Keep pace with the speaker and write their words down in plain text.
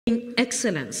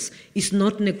excellence is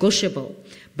not negotiable,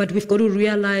 but we've got to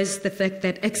realize the fact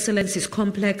that excellence is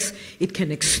complex, it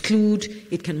can exclude,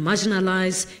 it can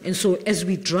marginalize, and so as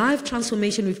we drive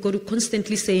transformation, we've got to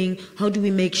constantly saying, how do we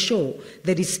make sure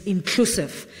that it's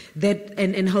inclusive,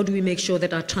 and how do we make sure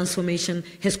that our transformation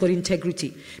has got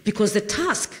integrity? Because the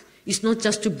task is not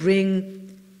just to bring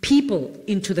people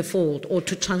into the fold or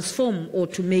to transform or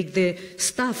to make the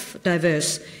staff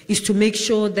diverse, is to make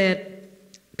sure that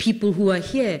people who are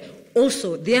here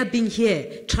also, their being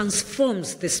here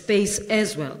transforms the space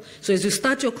as well. So as you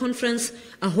start your conference,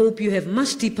 I hope you have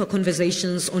much deeper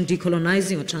conversations on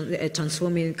decolonizing or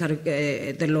transforming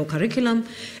the law curriculum,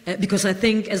 because I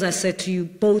think, as I said to you,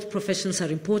 both professions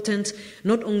are important,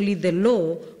 not only the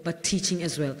law, but teaching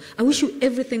as well. I wish you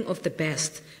everything of the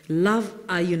best. Love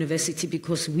our university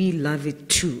because we love it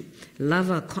too. Love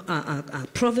our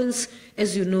province.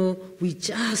 As you know, we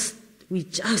just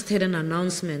had an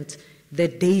announcement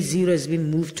that day zero has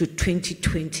been moved to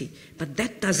 2020. But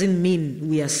that doesn't mean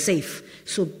we are safe.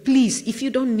 So please, if you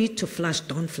don't need to flush,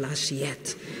 don't flush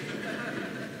yet.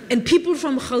 And people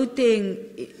from Gauteng,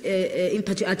 in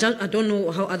particular, I don't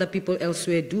know how other people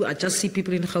elsewhere do. I just see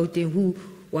people in Gauteng who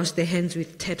wash their hands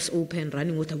with taps open,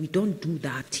 running water. We don't do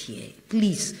that here.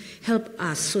 Please help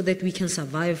us so that we can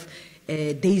survive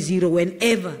day zero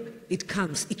whenever it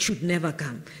comes. It should never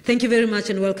come. Thank you very much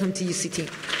and welcome to UCT.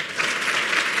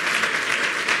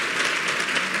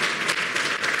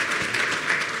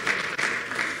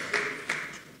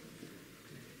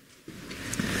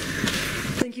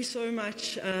 Thank you so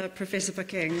much, Professor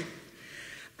Pakeng.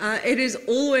 It is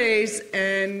always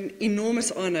an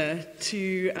enormous honor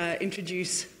to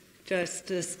introduce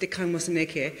Justice Dikgang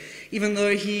Moseneke, even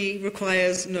though he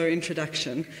requires no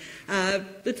introduction.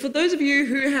 But for those of you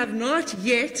who have not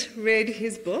yet read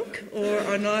his book or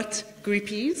are not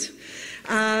groupies,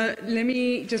 let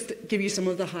me just give you some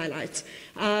of the highlights.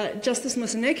 Justice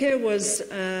Moseneke was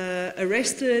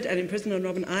arrested and imprisoned on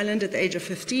Robben Island at the age of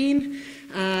 15.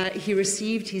 He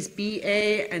received his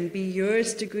BA and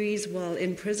B.Yours degrees while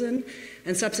in prison,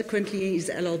 and subsequently his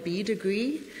LLB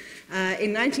degree.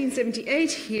 In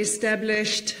 1978, he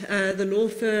established the law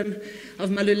firm of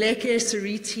Maluleke,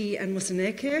 Sariti, and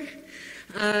Moseneke.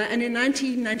 And in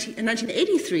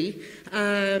 1983,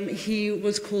 he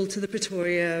was called to the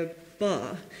Pretoria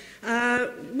Bar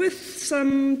with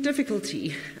some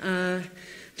difficulty.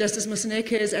 Justice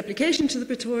Moseneke's application to the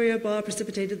Pretoria Bar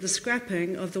precipitated the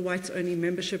scrapping of the whites-only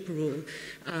membership rule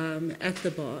at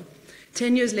the bar.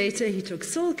 10 years later, he took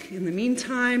silk. In the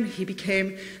meantime, he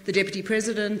became the deputy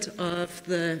president of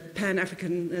the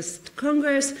Pan-Africanist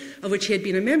Congress, of which he had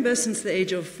been a member since the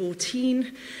age of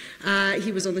 14.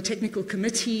 He was on the technical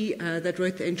committee that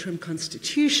wrote the interim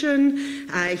constitution.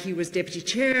 He was deputy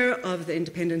chair of the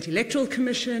Independent Electoral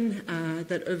Commission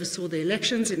that oversaw the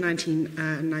elections in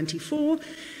 1994.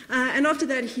 And after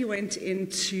that, he went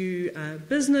into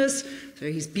business.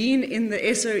 So he's been in the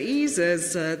SOEs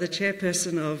as the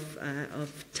chairperson of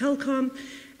Telkom.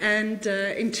 And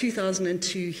in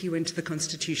 2002, he went to the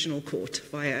Constitutional Court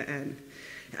via an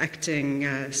acting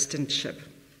stintship.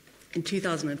 In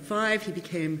 2005, he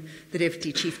became the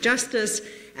Deputy Chief Justice,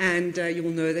 and you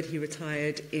will know that he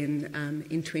retired in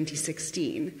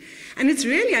 2016. And it's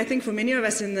really, I think, for many of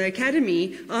us in the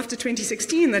Academy, after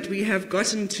 2016, that we have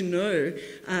gotten to know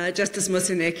Justice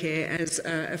Moseneke as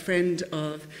a friend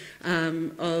of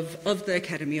the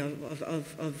Academy, of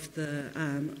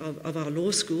our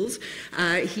law schools.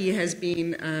 He has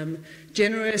been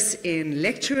generous in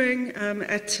lecturing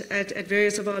at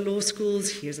various of our law schools.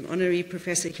 He is an honorary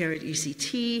professor here at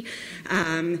UCT.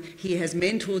 He has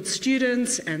mentored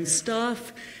students and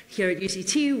staff. Here at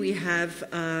UCT, we have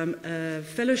a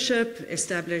fellowship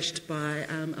established by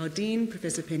our dean,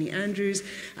 Professor Penny Andrews,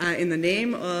 in the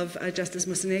name of Justice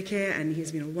Moseneke, and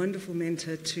he's been a wonderful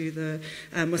mentor to the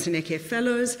Moseneke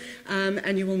Fellows.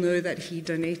 And you will know that he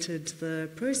donated the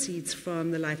proceeds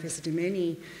from the Life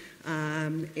Esidimeni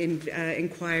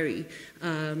inquiry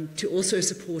to also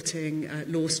supporting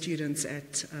law students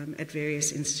at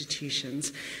various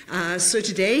institutions. So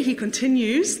today he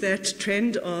continues that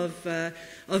trend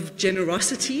of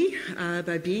generosity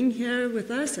by being here with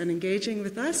us and engaging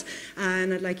with us.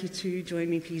 And I'd like you to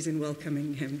join me, please, in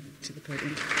welcoming him to the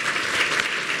podium.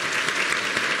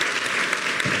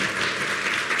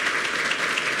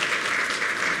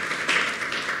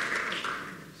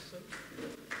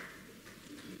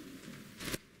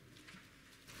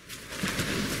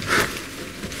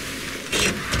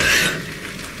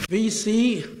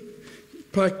 VC,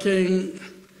 Pakeng,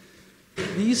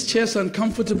 these chairs are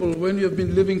uncomfortable when you have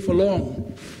been living for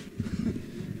long.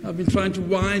 I've been trying to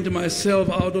wind myself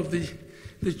out of the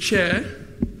chair.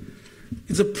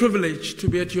 It's a privilege to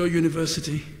be at your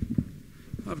university.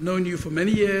 I've known you for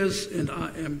many years, and I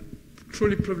am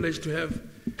truly privileged to have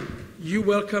you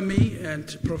welcome me,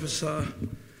 and Professor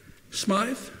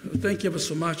Smythe. Thank you ever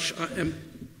so much. I am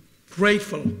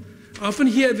grateful. I often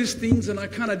hear these things and I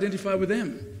can't identify with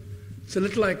them. It's a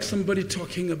little like somebody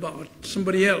talking about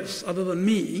somebody else other than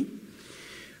me.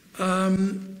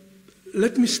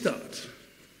 Let me start.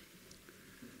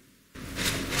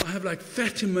 I have like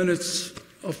 30 minutes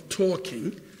of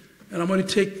talking, and I'm going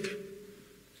to take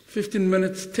 15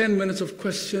 minutes, 10 minutes of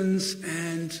questions,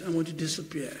 and I'm going to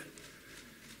disappear.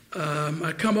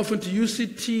 I come often to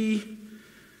UCT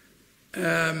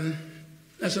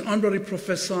as an honorary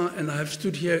professor, and I have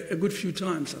stood here a good few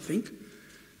times, I think.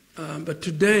 But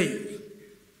today,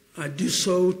 I do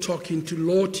so talking to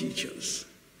law teachers.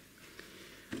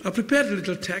 I prepared a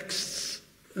little text,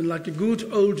 and like a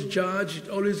good old judge, it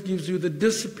always gives you the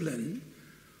discipline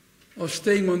of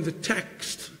staying on the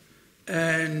text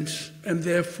and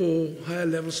therefore higher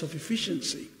levels of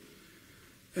efficiency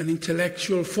and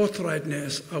intellectual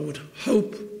forthrightness. I would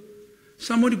hope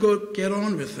someone would get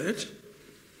on with it.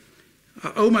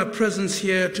 I owe my presence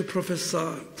here to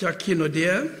Professor Dikgang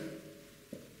Moseneke,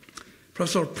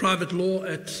 Professor of Private Law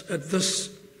at this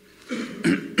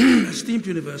esteemed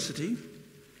university.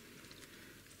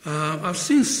 I've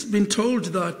since been told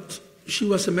that she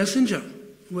was a messenger.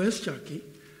 Where's Jackie?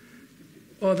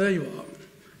 Oh, there you are.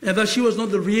 And that she was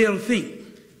not the real thing,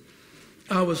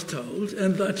 I was told,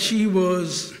 and that she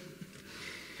was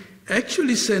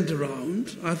actually sent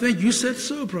around. I think you said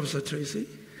so, Professor Tracy,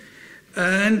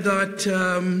 and that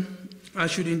I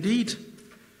should indeed,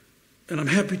 and I'm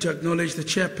happy to acknowledge the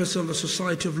chairperson of the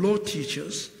Society of Law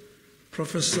Teachers,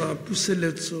 Professor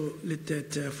Puseletso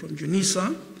Litete from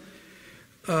UNISA,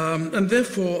 and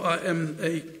therefore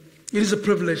it is a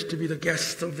privilege to be the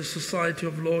guest of the Society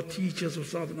of Law Teachers of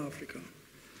Southern Africa.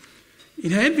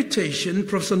 In her invitation,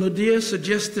 Professor Moseneke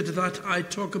suggested that I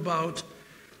talk about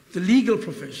the legal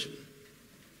profession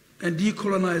and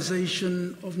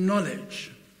decolonization of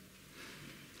knowledge.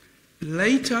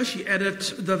 Later, she added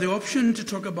that the option to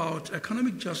talk about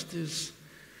economic justice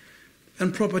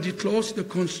and property clause in the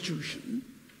Constitution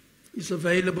is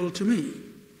available to me.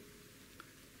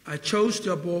 I chose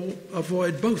to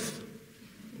avoid both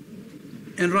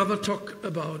and rather talk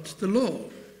about the law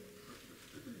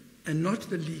and not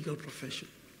the legal profession,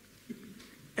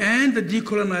 and the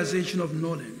decolonization of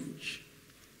knowledge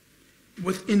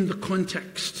within the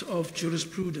context of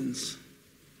jurisprudence.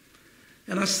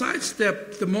 And I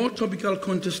sidestep the more topical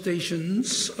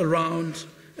contestations around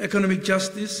economic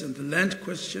justice and the land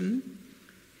question.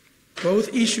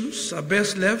 Both issues are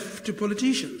best left to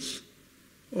politicians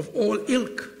of all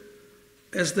ilk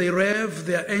as they rev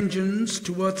their engines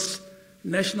towards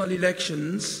national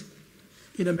elections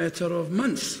in a matter of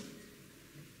months.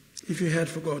 If you had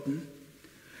forgotten,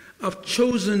 I've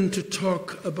chosen to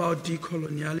talk about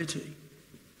decoloniality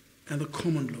and the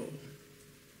common law.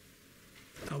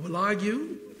 I will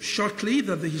argue shortly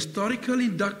that the historical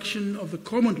induction of the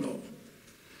common law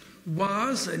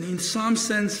was, and in some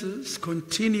senses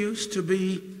continues to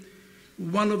be,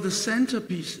 one of the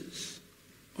centerpieces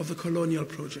of the colonial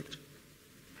project.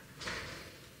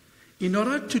 In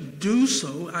order to do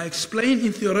so, I explain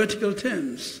in theoretical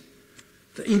terms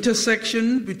the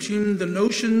intersection between the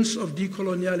notions of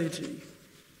decoloniality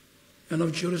and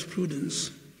of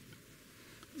jurisprudence.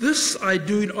 This I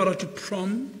do in order to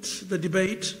prompt the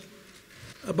debate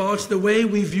about the way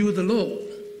we view the law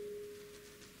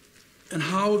and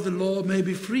how the law may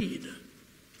be freed,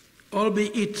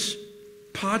 albeit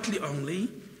partly only,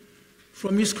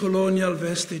 from its colonial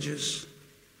vestiges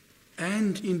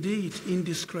and indeed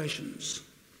indiscretions.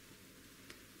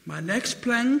 My next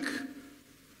plank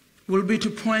will be to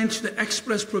point to the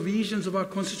express provisions of our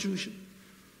Constitution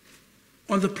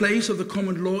on the place of the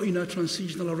common law in our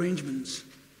transitional arrangements.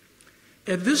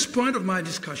 At this point of my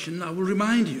discussion, I will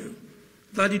remind you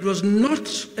that it was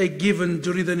not a given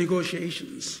during the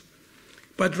negotiations,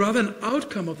 but rather an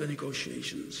outcome of the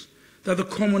negotiations, that the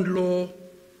common law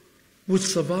would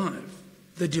survive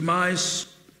the demise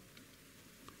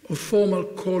of formal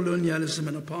colonialism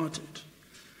and apartheid.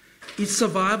 Its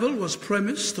survival was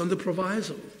premised on the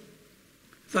proviso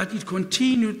that its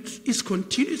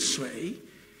continued sway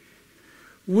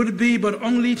would be but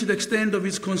only to the extent of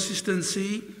its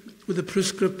consistency with the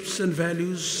prescripts and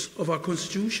values of our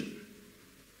Constitution,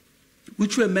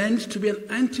 which were meant to be an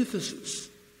antithesis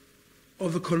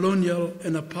of the colonial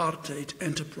and apartheid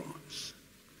enterprise.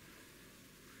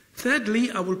 Thirdly,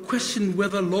 I will question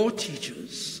whether law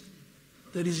teachers,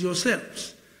 that is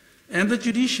yourselves, and the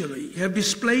judiciary have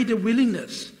displayed a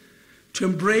willingness to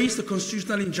embrace the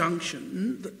constitutional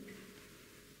injunction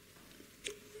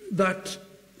that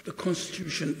the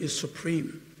Constitution is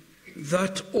supreme,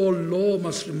 that all law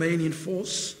must remain in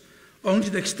force only to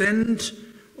the extent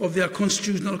of their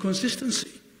constitutional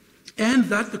consistency, and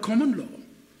that the common law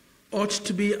ought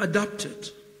to be adapted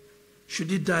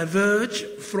should it diverge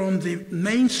from the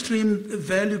mainstream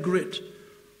value grid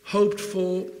hoped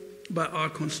for by our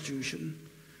Constitution.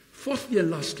 Fourthly and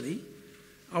lastly,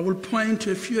 I will point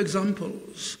to a few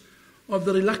examples of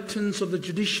the reluctance of the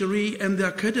judiciary and the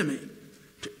academy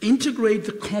to integrate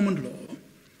the common law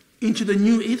into the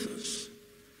new ethos.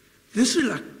 This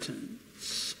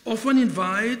reluctance often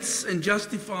invites and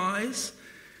justifies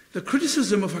the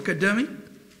criticism of academic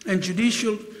and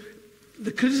judicial,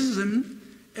 the criticism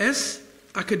as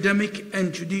academic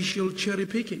and judicial cherry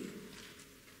picking.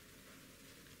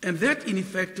 And that, in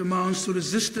effect, amounts to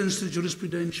resistance to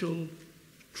jurisprudential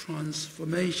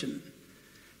transformation.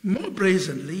 More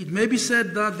brazenly, it may be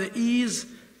said that there is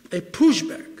a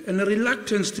pushback and a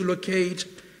reluctance to locate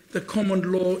the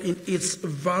common law in its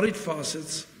varied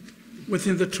facets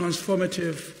within the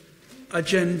transformative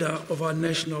agenda of our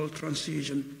national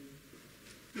transition.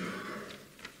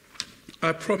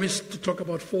 I promised to talk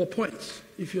about 4 points.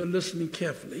 If you're listening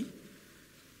carefully,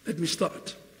 let me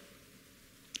start.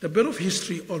 A bit of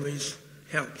history always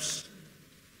helps.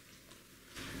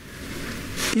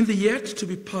 In the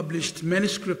yet-to-be-published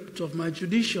manuscript of my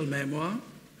judicial memoir,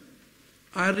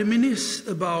 I reminisce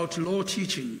about law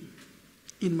teaching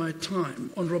in my time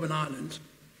on Robben Island.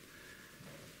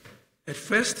 At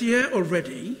first year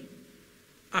already,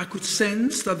 I could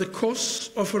sense that the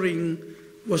course offering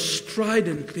was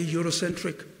stridently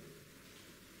Eurocentric.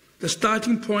 The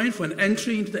starting point for an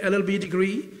entry into the LLB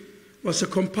degree was a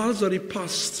compulsory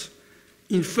pass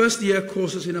in first-year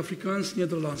courses in Afrikaans,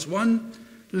 Nederlands 1,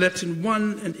 Latin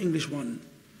 1, and English 1.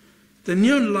 The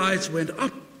neon lights went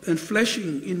up and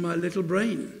flashing in my little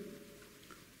brain.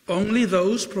 Only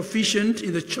those proficient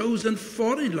in the chosen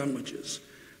foreign languages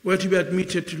were to be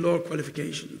admitted to law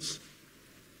qualifications.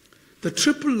 The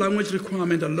triple language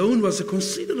requirement alone was a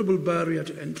considerable barrier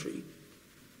to entry.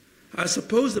 I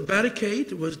suppose the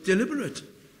barricade was deliberate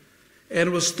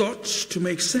and was thought to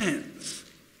make sense.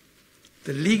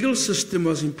 The legal system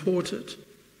was imported.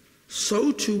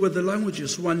 So too were the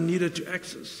languages one needed to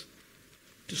access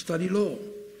to study law.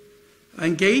 I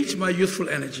engaged my youthful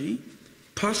energy,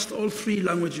 passed all 3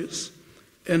 languages,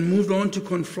 and moved on to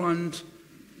confront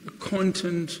the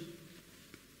content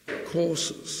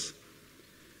courses.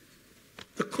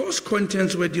 The course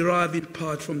contents were derived in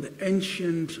part from the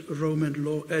ancient Roman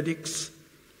law edicts,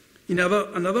 in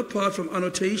another part from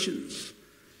annotations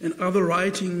and other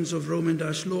writings of Roman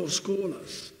law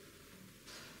scholars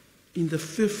in the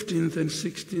 15th and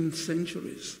 16th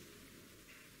centuries.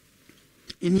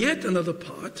 In yet another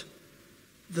part,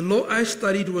 the law I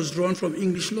studied was drawn from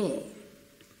English law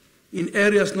in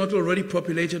areas not already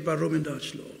populated by Roman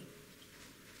Dutch law.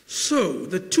 So,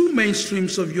 the 2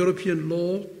 mainstreams of European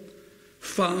law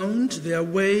found their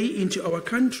way into our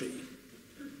country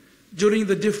during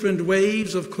the different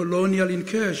waves of colonial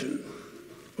incursion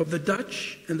of the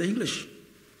Dutch and the English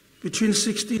between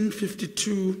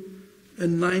 1652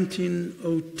 and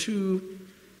 1902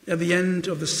 at the end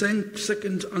of the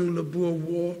Second Anglo-Boer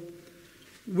War,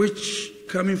 which,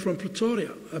 coming from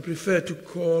Pretoria, I prefer to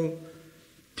call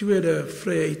Tweede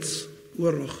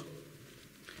Vryheidsoorlog.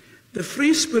 The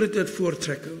free-spirited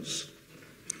voortrekkers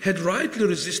had rightly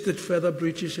resisted further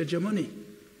British hegemony.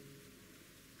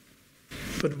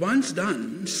 But once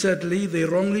done, sadly, they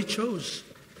wrongly chose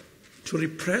to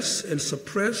repress and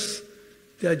suppress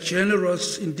their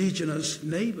generous indigenous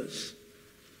neighbors,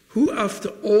 who, after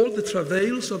all the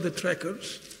travails of the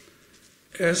trekkers,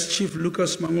 as Chief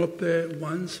Lucas Mangope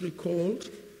once recalled,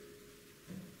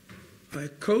 I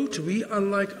quote, "We,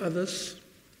 unlike others,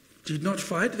 did not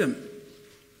fight them.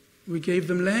 We gave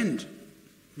them land,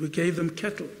 we gave them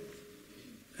cattle,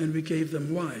 and we gave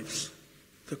them wives."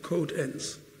 The quote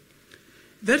ends.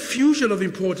 That fusion of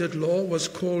imported law was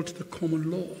called the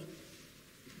common law.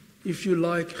 If you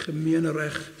like,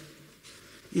 gemeenerecht.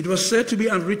 It was said to be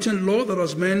unwritten law that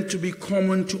was meant to be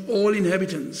common to all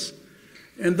inhabitants,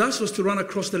 and thus was to run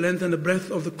across the length and the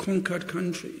breadth of the conquered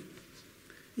country.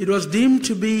 It was deemed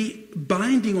to be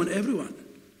binding on everyone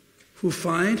who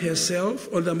find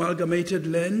herself on the amalgamated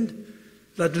land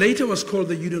that later was called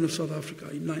the Union of South Africa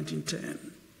in 1910.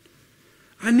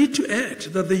 I need to add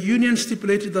that the Union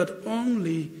stipulated that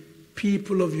only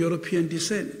people of European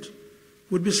descent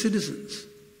would be citizens.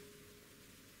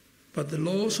 But the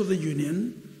laws of the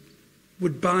Union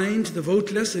would bind the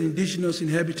voteless and indigenous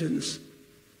inhabitants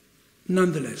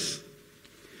nonetheless.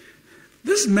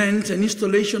 This meant an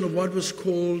installation of what was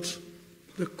called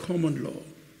the common law.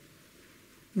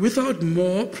 Without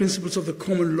more, principles of the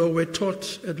common law were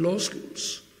taught at law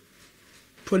schools,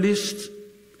 policed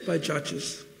by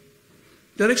judges.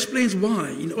 That explains why,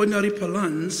 in ordinary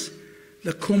parlance,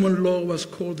 the common law was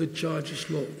called the judge's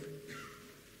law.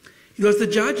 It was the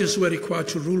judges who were required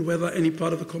to rule whether any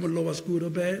part of the common law was good or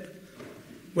bad,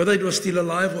 whether it was still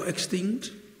alive or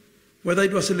extinct, whether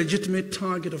it was a legitimate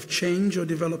target of change or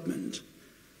development.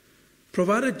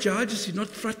 Provided judges did not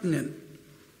threaten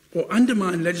or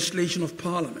undermine legislation of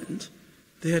Parliament,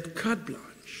 they had carte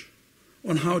blanche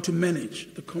on how to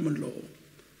manage the common law.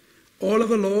 All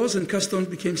other laws and customs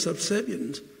became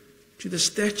subservient to the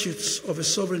statutes of a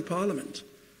sovereign Parliament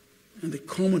and the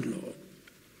common law.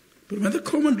 But when the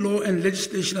common law and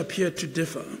legislation appeared to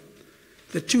differ,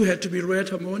 the two had to be read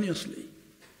harmoniously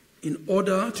in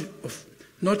order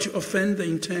not to offend the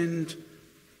intent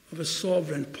of a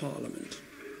sovereign Parliament.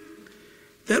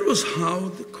 That was how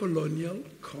the colonial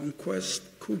conquest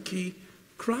cookie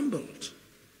crumbled.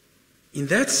 In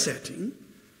that setting,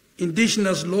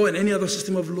 indigenous law and any other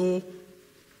system of law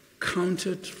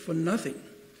counted for nothing.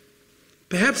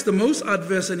 Perhaps the most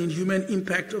adverse and inhumane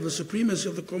impact of the supremacy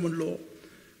of the common law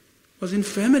was in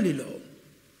family law.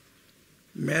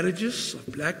 Marriages of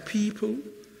black people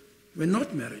were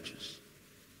not marriages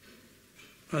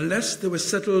unless they were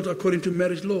settled according to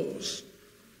marriage laws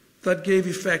that gave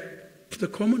effect to the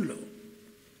common law.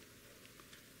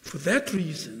 For that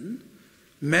reason,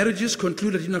 marriages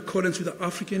concluded in accordance with the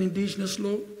African indigenous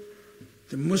law,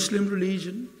 the Muslim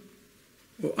religion,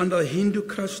 or under the Hindu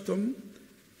custom,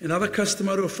 and other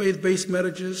customary or faith-based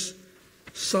marriages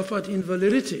suffered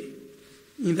invalidity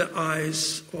in the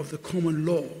eyes of the common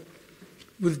law,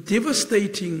 with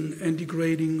devastating and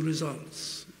degrading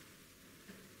results.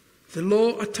 The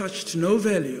law attached no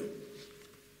value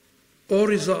or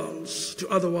results to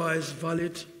otherwise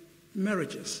valid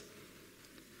marriages.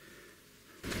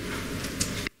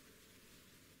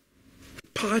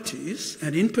 Parties,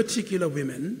 and in particular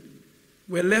women,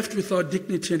 were left without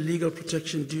dignity and legal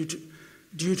protection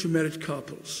due to married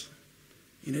couples.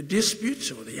 In a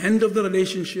dispute or the end of the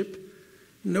relationship,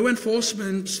 no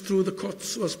enforcement through the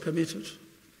courts was permitted.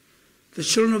 The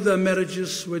children of their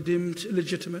marriages were deemed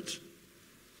illegitimate.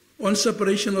 On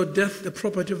separation or death, the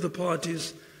property of the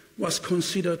parties was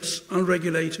considered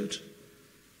unregulated.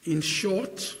 In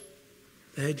short,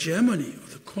 the hegemony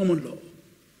of the common law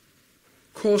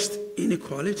caused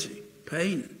inequality,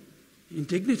 pain,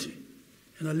 indignity,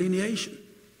 and alienation.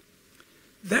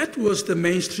 That was the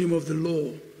mainstream of the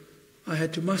law I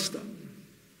had to master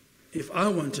if I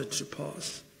wanted to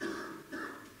pass,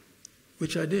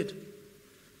 which I did.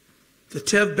 The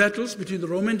turf battles between the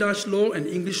Roman Dutch law and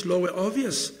English law were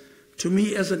obvious to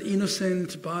me as an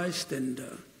innocent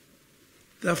bystander.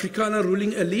 The Afrikaner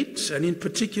ruling elite, and in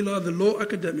particular the law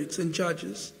academics and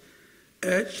judges,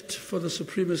 urged for the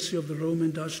supremacy of the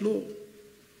Roman Dutch law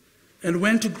and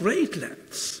went to great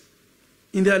lengths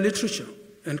in their literature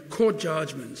and court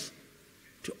judgments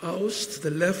to oust the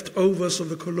leftovers of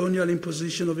the colonial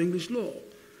imposition of English law,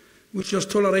 which was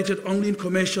tolerated only in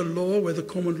commercial law where the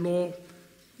common law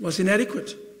was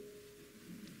inadequate.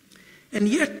 And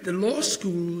yet the law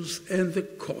schools and the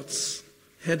courts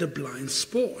had a blind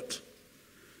spot.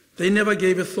 They never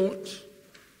gave a thought,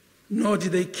 nor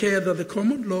did they care that the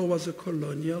common law was a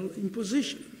colonial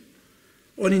imposition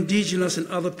on indigenous and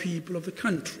other people of the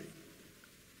country.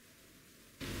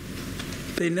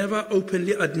 They never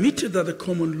openly admitted that the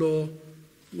common law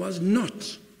was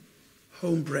not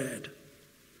homebred.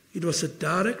 It was a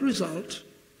direct result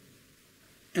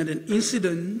and an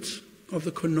incident of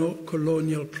the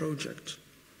colonial project.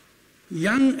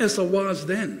 Young as I was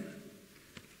then,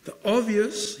 the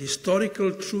obvious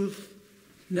historical truth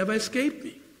never escaped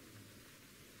me.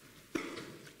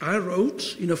 I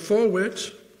wrote in a foreword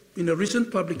in a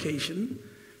recent publication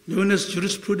known as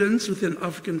Jurisprudence within an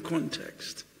African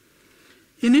Context.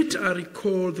 In it, I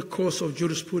recall the course of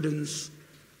jurisprudence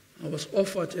I was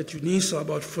offered at UNISA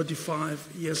about 45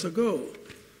 years ago.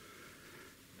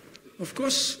 Of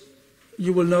course,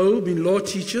 you will know, being law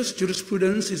teachers,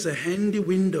 jurisprudence is a handy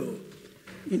window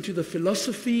into the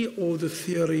philosophy or the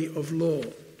theory of law.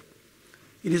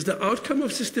 It is the outcome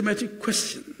of systematic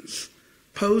questions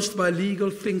posed by legal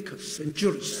thinkers and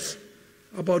jurists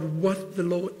about what the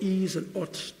law is and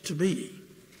ought to be,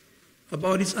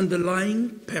 about its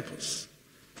underlying purpose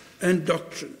and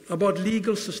doctrine, about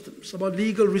legal systems, about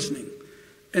legal reasoning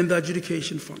and the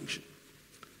adjudication function.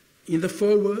 In the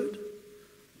foreword,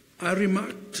 I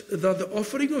remarked that the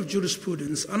offering of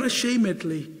jurisprudence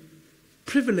unashamedly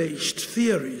privileged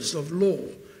theories of law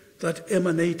that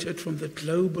emanated from the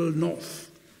global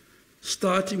north,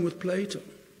 starting with Plato,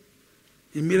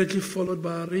 immediately followed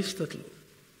by Aristotle,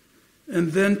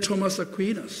 and then Thomas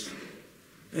Aquinas,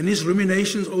 and his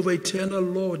ruminations over eternal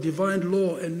law, divine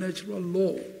law, and natural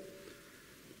law.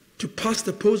 To pass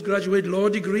the postgraduate law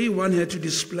degree, one had to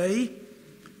display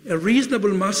a reasonable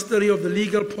mastery of the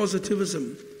legal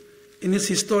positivism in its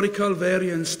historical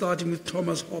variants, starting with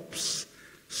Thomas Hobbes'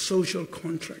 social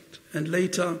contract, and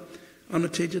later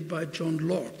annotated by John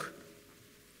Locke.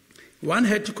 One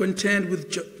had to contend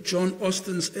with John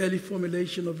Austin's early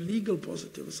formulation of legal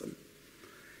positivism,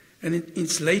 and in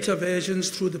its later versions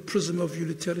through the prism of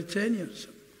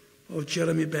utilitarianism of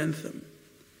Jeremy Bentham,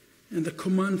 and the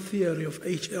command theory of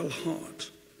H.L.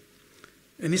 Hart,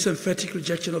 and his emphatic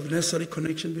rejection of the necessary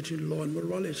connection between law and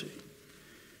morality.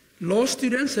 Law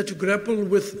students had to grapple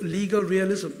with legal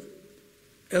realism,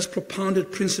 as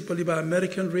propounded principally by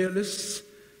American realists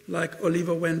like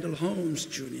Oliver Wendell Holmes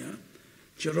Jr.,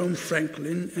 Jerome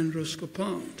Franklin, and Roscoe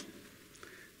Pound.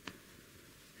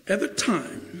 At the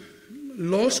time,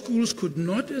 law schools could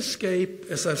not escape,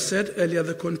 as I've said earlier,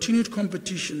 the continued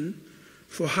competition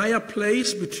for higher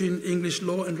place between English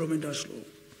law and Roman Dutch law,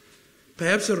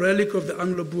 perhaps a relic of the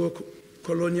Anglo-Boer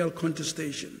colonial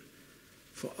contestation.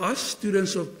 For us,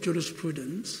 students of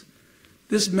jurisprudence,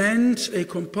 this meant a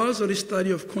compulsory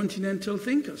study of continental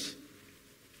thinkers,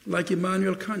 like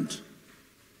Immanuel Kant,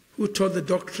 who taught the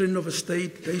doctrine of a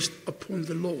state based upon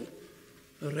the law,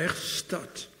 a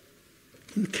rechtsstaat.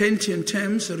 In Kantian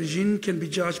terms, a regime can be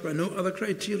judged by no other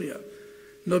criteria,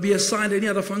 nor be assigned any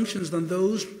other functions than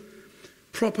those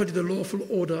proper to the lawful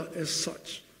order as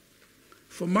such.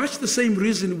 For much the same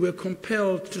reason, we're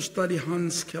compelled to study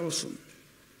Hans Kelsen,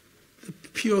 the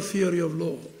pure theory of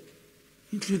law,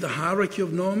 include the hierarchy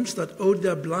of norms that owed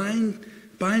their blind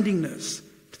bindingness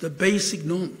to the basic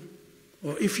norm,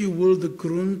 or if you will, the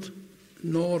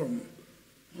Grundnorm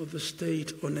of the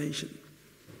state or nation.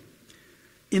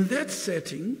 In that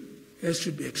setting, as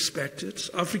should be expected,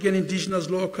 African indigenous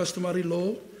law, customary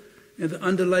law, and the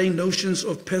underlying notions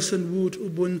of personhood,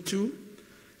 Ubuntu,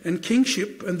 and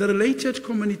kingship, and the related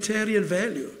communitarian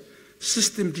value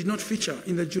system did not feature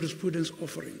in the jurisprudence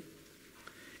offering.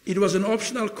 It was an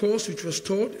optional course which was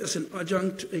taught as an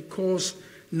adjunct to a course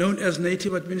known as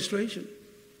native administration.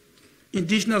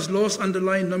 Indigenous law's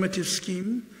underlying normative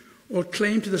scheme or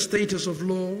claim to the status of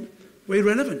law were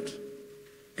irrelevant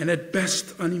and at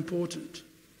best unimportant.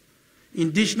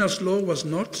 Indigenous law was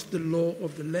not the law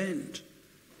of the land.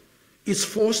 Its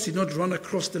force did not run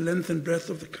across the length and breadth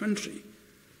of the country,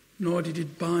 nor did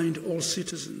it bind all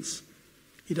citizens.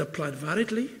 It applied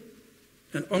variedly,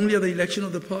 and only at the election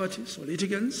of the parties or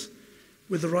litigants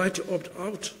with the right to opt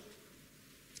out.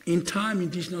 In time,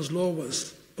 indigenous law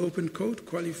was open quote,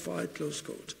 qualified, close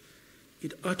quote.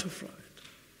 It atrophied,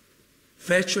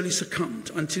 virtually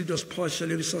succumbed until it was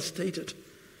partially resuscitated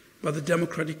by the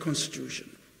democratic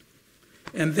constitution.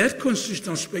 And that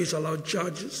constitutional space allowed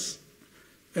judges,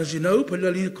 as you know,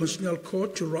 particularly in the Constitutional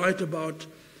Court, to write about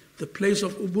the place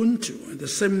of Ubuntu and the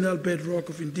seminal bedrock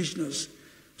of indigenous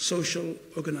social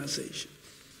organization.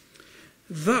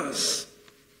 Thus,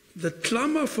 the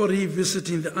clamor for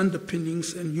revisiting the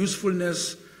underpinnings and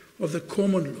usefulness of the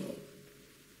common law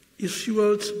is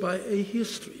fueled by a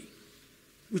history,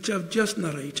 which I've just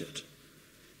narrated,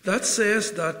 that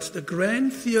says that the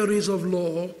grand theories of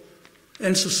law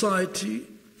and society,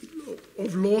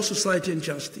 of law, society, and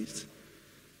justice,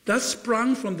 that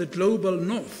sprung from the global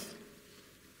north,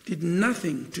 did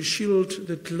nothing to shield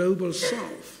the global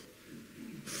south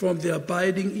from the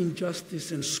abiding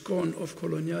injustice and scorn of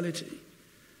coloniality.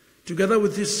 Together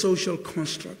with these social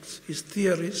constructs, its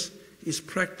theories, its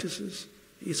practices,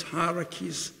 its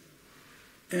hierarchies,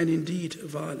 and indeed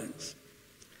violence.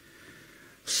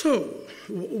 So,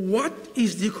 what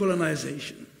is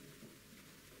decolonization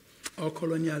or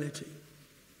coloniality?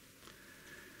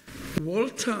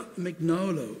 Walter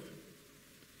McNaughton,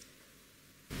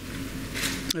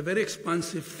 a very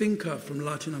expansive thinker from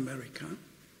Latin America,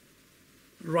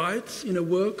 writes in a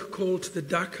work called The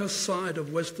Darker Side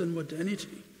of Western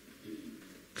Modernity,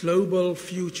 Global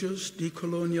Futures,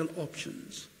 Decolonial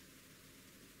Options.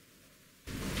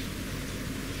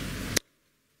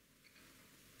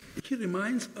 He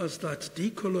reminds us that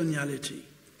decoloniality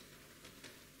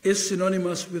is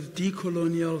synonymous with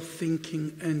decolonial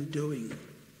thinking and doing.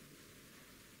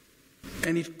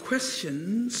 And it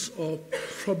questions or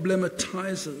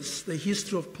problematizes the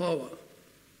history of power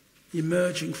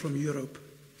emerging from Europe.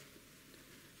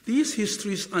 These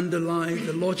histories underlie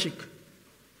the logic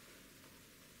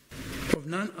of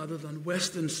none other than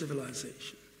Western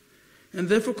civilization, and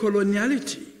therefore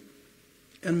coloniality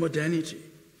and modernity.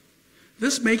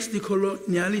 This makes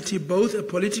decoloniality both a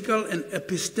political and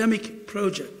epistemic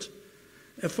project,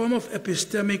 a form of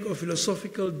epistemic or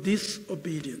philosophical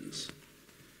disobedience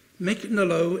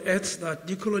McNellow adds that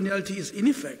decoloniality is, in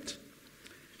effect,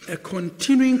 a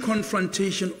continuing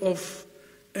confrontation of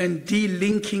and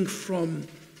delinking from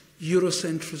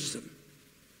Eurocentrism.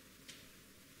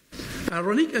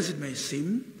 Ironic as it may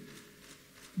seem,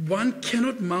 one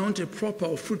cannot mount a proper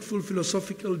or fruitful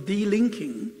philosophical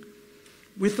delinking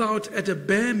without, at a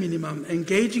bare minimum,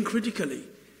 engaging critically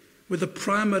with the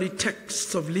primary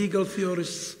texts of legal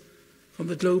theorists from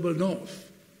the global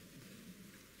north.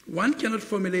 One cannot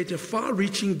formulate a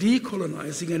far-reaching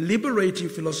decolonizing and liberating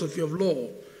philosophy of law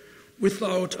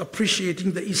without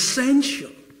appreciating the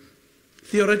essential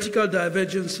theoretical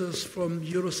divergences from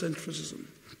Eurocentrism,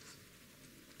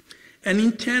 and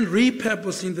in turn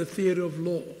repurposing the theory of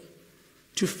law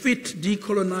to fit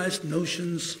decolonized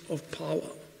notions of power,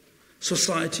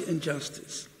 society, and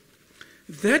justice.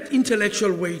 That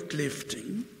intellectual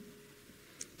weightlifting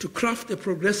to craft a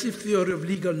progressive theory of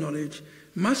legal knowledge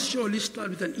must surely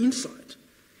start with an insight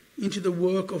into the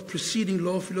work of preceding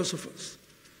law philosophers,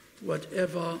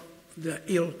 whatever their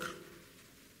ilk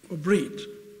or breed.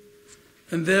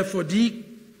 And therefore,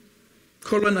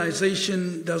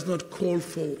 decolonization does not call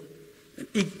for an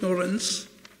ignorance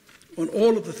on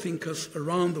all of the thinkers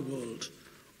around the world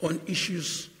on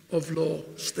issues of law,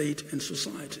 state, and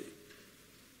society.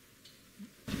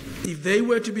 If they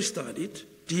were to be studied,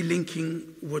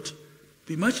 delinking would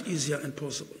be much easier and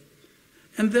possible.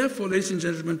 And therefore, ladies and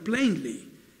gentlemen, plainly,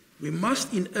 we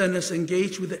must in earnest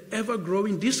engage with the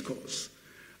ever-growing discourse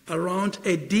around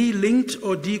a delinked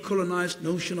or decolonized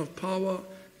notion of power,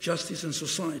 justice, and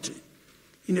society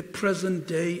in a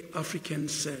present-day African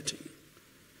setting.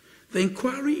 The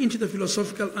inquiry into the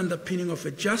philosophical underpinning of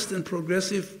a just and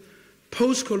progressive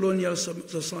post-colonial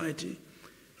society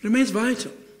remains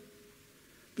vital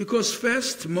because,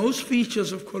 first, most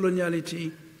features of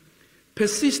coloniality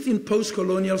persist in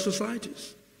post-colonial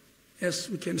societies, as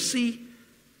we can see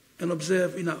and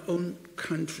observe in our own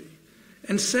country.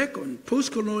 And second,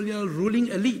 post-colonial ruling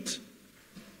elite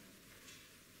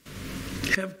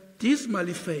have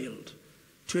dismally failed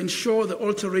to ensure the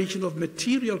alteration of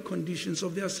material conditions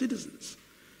of their citizens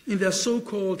in their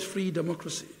so-called free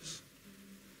democracies.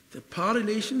 The power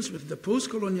relations with the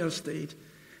post-colonial state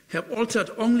have altered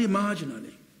only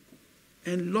marginally,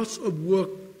 and lots of work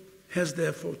has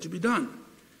therefore to be done.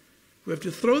 We have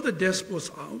to throw the despots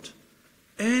out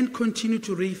and continue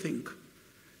to rethink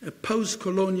a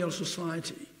post-colonial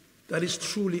society that is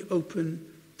truly open,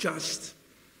 just,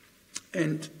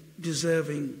 and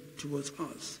deserving towards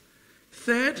us.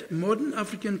 Third, modern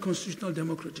African constitutional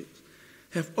democracies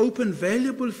have opened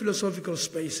valuable philosophical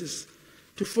spaces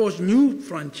to forge new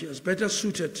frontiers better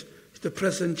suited to the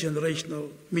present generational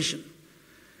mission.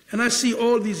 And I see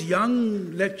all these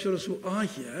young lecturers who are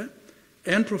here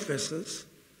and professors.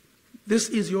 This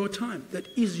is your time. That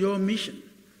is your mission,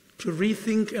 to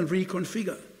rethink and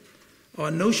reconfigure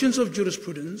our notions of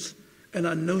jurisprudence and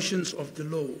our notions of the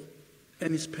law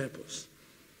and its purpose.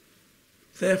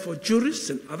 Therefore, jurists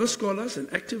and other scholars and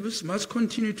activists must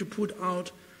continue to put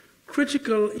out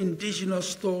critical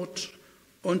indigenous thought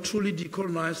on truly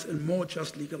decolonized and more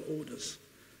just legal orders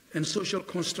and social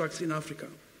constructs in Africa.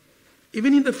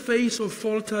 Even in the face of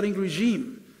faltering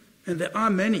regime, and there are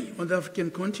many on the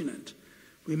African continent,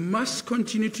 we must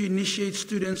continue to initiate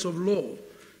students of law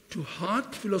to hard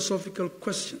philosophical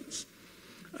questions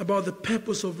about the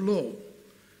purpose of law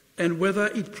and whether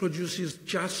it produces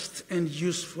just and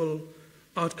useful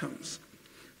outcomes.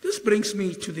 This brings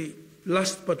me to the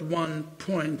last but one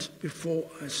point before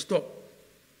I stop.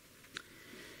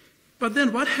 But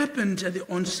then what happened at the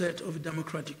onset of a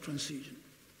democratic transition?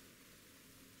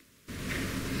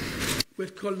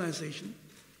 With colonization,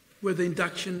 with the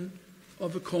induction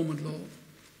of a common law,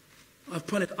 I've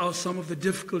pointed out some of the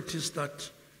difficulties that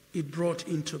it brought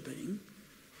into being.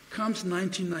 Comes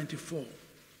 1994.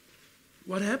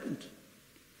 What happened?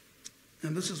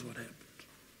 And this is what happened.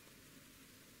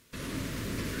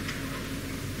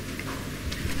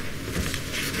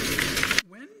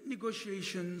 When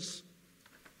negotiations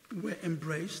were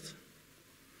embraced,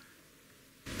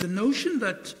 the notion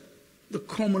that the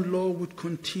common law would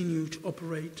continue to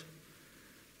operate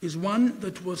is one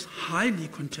that was highly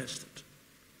contested.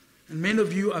 And many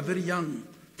of you are very young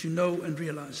to know and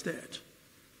realize that.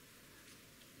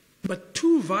 But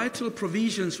two vital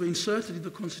provisions were inserted in the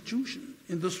Constitution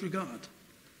in this regard.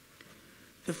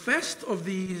 The first of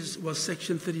these was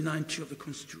Section 39(2) of the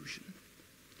Constitution.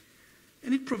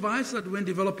 And it provides that when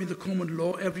developing the common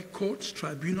law, every court,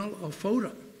 tribunal, or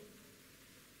forum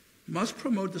must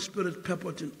promote the spirit,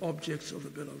 purport, and objects of the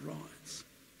Bill of Rights.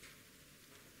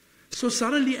 So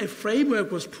suddenly a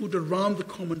framework was put around the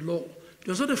common law. It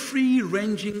was not a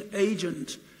free-ranging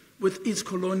agent with its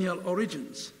colonial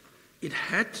origins, it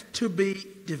had to be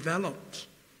developed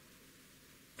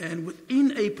and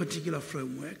within a particular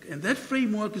framework, and that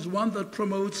framework is one that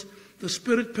promotes the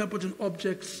spirit, purpose, and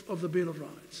objects of the Bill of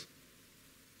Rights.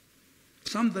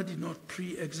 Some that did not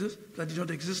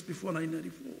exist before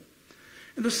 1994.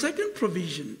 And the second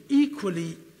provision,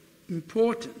 equally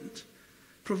important,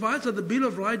 provides that the Bill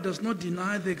of Rights does not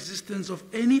deny the existence of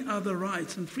any other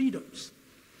rights and freedoms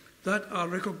that are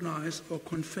recognized or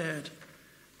conferred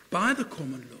by the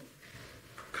common law,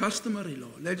 customary law,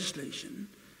 legislation,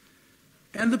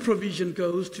 and the provision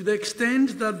goes to the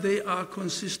extent that they are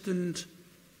consistent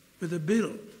with the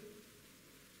bill.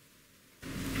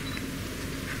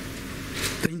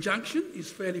 The injunction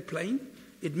is fairly plain.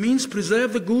 It means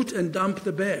preserve the good and dump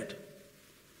the bad.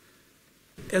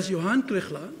 As Johan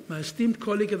Klichler, my esteemed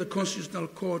colleague at the Constitutional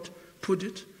Court, put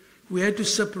it, we had to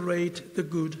separate the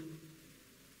good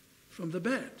from the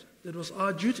bad. That was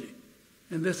our duty.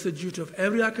 And that's the duty of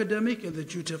every academic and the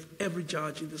duty of every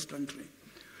judge in this country.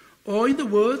 Or in the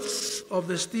words of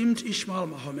the esteemed Ismail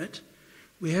Mohammed,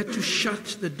 we had to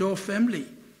shut the door firmly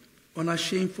on our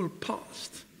shameful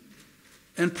past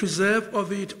and preserve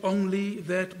of it only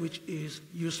that which is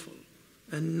useful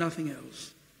and nothing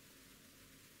else.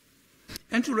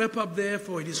 And to wrap up,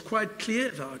 therefore, it is quite clear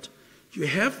that you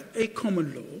have a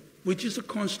common law, which is a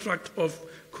construct of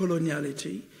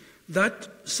coloniality, that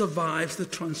survives the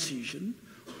transition,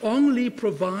 only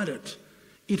provided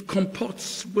it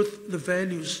comports with the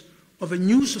values of a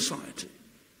new society,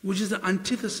 which is the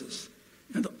antithesis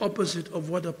and the opposite of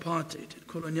what apartheid and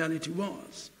coloniality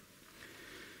was.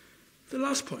 The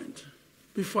last point,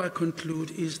 before I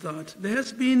conclude, is that there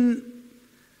has been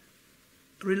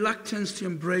reluctance to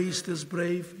embrace this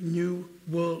brave new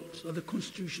world that the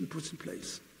Constitution puts in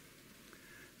place.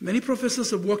 Many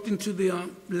professors have walked into their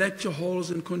lecture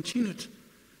halls and continued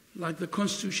like the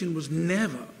Constitution was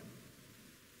never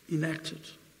enacted.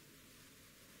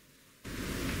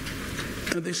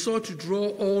 And they sought to draw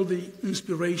all the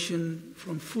inspiration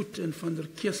from Foote and van der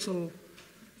Kessel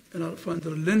and van der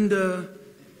Linde.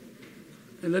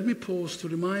 And let me pause to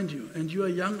remind you, and you are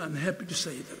young, I'm happy to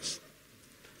say this.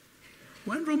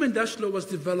 When Roman Dutch law was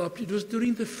developed, it was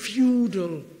during the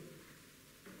feudal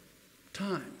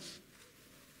times.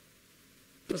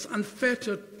 It was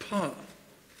unfettered power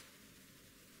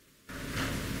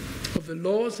of the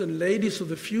lords and ladies of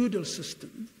the feudal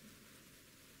system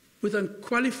with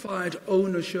unqualified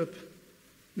ownership,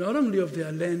 not only of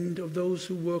their land, of those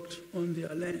who worked on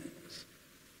their lands.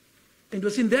 And it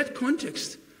was in that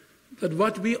context that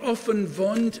what we often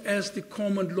vaunt as the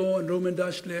common law and Roman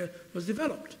Dutch law was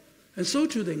developed, and so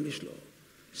too the English law.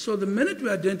 So the minute we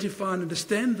identify and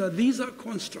understand that these are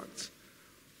constructs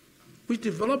which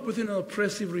develop within an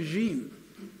oppressive regime,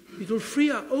 it will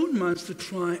free our own minds to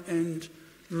try and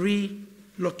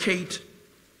relocate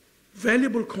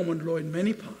valuable common law in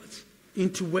many parts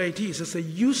into where it is as a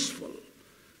useful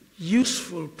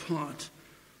part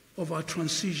of our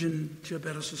transition to a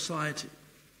better society.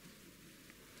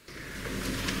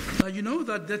 Now, you know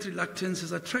that reluctance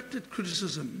has attracted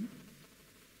criticism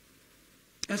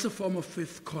as a form of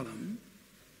fifth column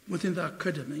within the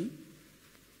academy,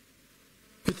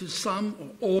 within some or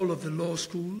all of the law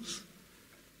schools,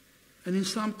 and in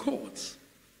some courts.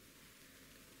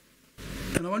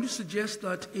 And I want to suggest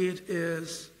that it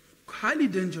is highly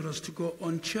dangerous to go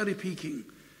on cherry-picking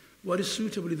what is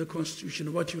suitable in the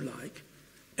Constitution, what you like,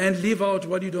 and leave out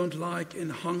what you don't like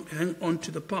and hang on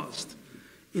to the past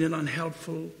in an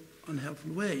unhelpful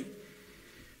way.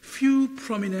 Few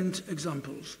prominent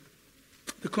examples.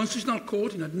 The Constitutional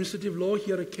Court in administrative law,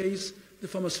 here a case, the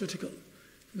pharmaceutical.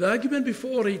 The argument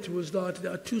before it was that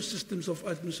there are two systems of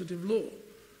administrative law.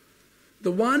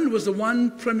 The one was the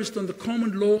one premised on the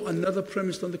common law, another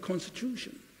premised on the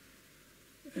Constitution.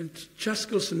 And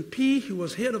Chaskelson P., who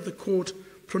was head of the court,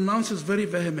 pronounces very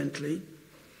vehemently,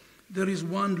 there is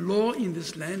one law in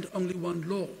this land, only one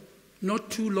law, not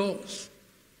two laws.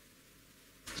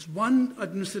 There's one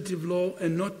administrative law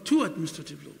and not two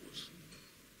administrative laws.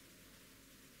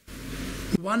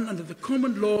 One under the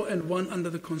common law and one under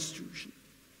the Constitution.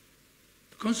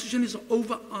 The Constitution is an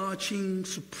overarching,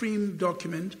 supreme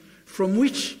document from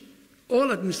which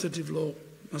all administrative law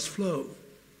must flow.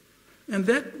 And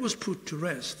that was put to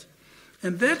rest.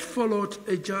 And that followed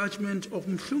a judgment of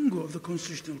Mhlungu of the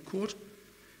Constitutional Court,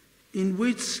 in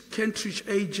which Kentridge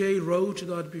A.J. wrote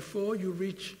that before you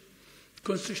reach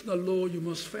constitutional law, you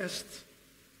must first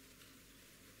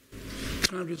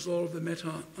try and resolve the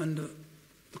matter under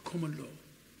the common law.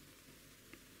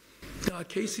 There are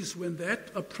cases when that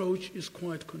approach is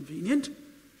quite convenient,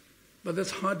 but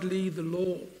that's hardly the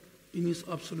law in its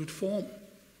absolute form.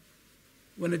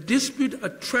 when a dispute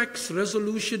attracts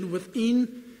resolution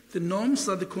within the norms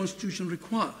that the Constitution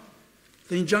require.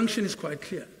 The injunction is quite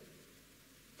clear.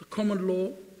 The common law,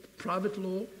 the private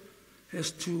law, has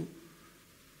to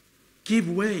give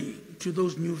way to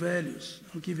those new values.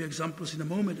 I'll give you examples in a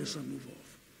moment as I move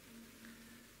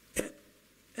off.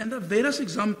 And there are various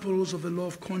examples of the law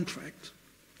of contract.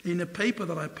 In a paper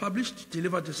that I published,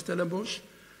 delivered to Stellenbosch,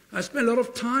 I spent a lot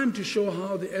of time to show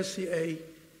how the SCA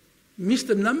missed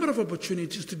a number of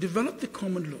opportunities to develop the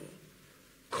common law,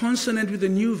 consonant with the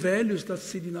new values that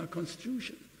sit in our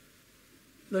Constitution.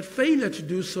 That failure to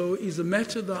do so is a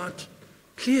matter that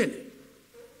clearly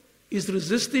is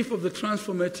resistive of the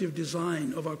transformative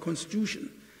design of our Constitution,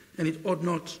 and it ought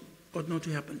not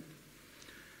to happen.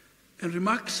 And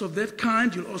remarks of that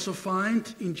kind you'll also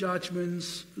find in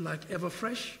judgments like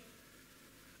Everfresh.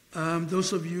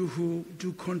 Those of you who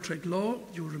do contract law,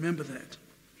 you'll remember that.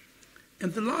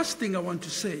 And the last thing I want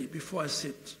to say before I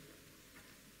sit,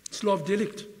 it's law of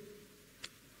delict.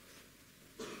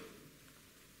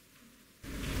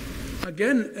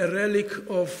 Again, a relic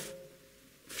of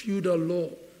feudal law.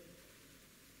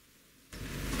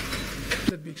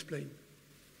 Let me explain.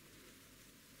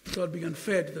 It would be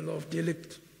unfair to the law of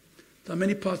delict. There are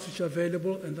many parts which are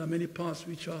available, and there are many parts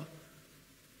which are,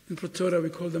 in Pretoria we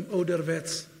call them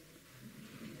ouderwets,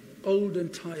 old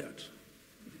and tired.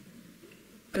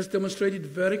 As demonstrated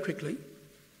very quickly,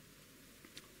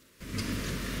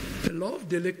 the law of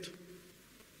delict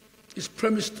is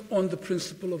premised on the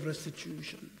principle of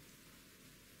restitution.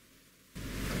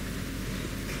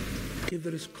 If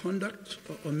there is conduct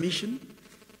or omission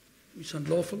which is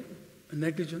unlawful and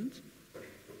negligent,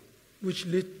 which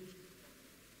lead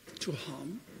to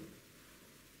harm,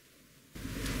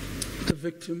 the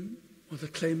victim or the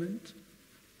claimant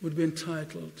would be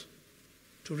entitled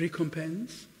to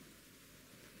recompense,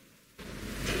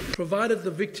 provided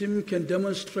the victim can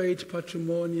demonstrate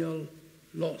patrimonial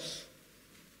loss.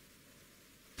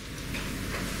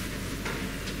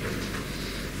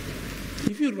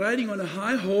 If you're riding on a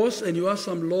high horse and you are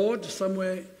some lord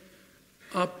somewhere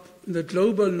up in the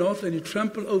global north and you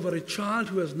trample over a child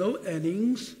who has no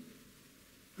earnings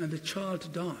and the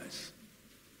child dies,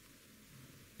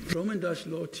 Roman Dutch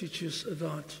law teaches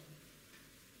that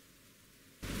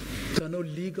there are no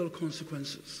legal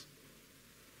consequences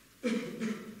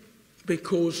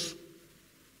because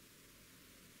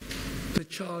the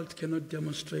child cannot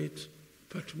demonstrate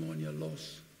patrimonial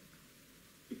loss.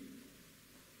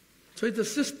 So it's a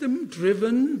system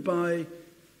driven by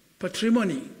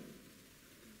patrimony.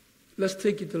 Let's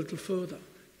take it a little further.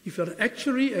 If you're an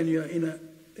actuary and you're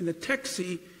in a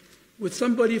taxi with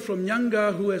somebody from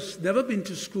Nyanga who has never been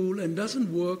to school and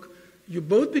doesn't work, you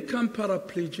both become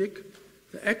paraplegic,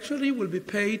 the actuary will be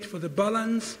paid for the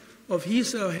balance of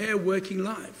his or her working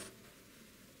life,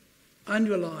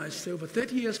 annualized, say over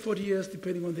 30 years, 40 years,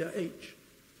 depending on their age.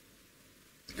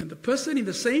 And the person in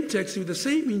the same taxi with the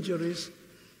same injuries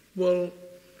will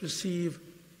receive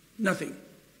nothing.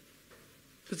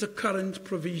 It's a current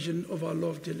provision of our law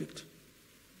of delict.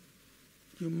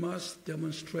 You must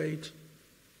demonstrate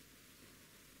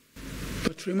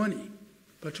patrimony,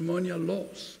 patrimonial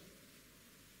loss.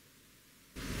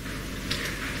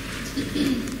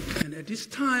 And at this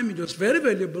time it was very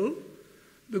valuable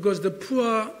because the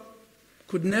poor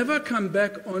could never come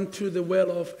back onto the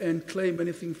well-off and claim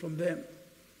anything from them.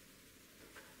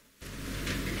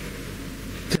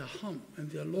 Their harm and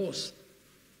their loss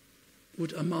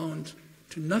would amount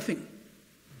to nothing,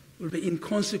 will be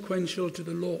inconsequential to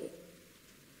the law.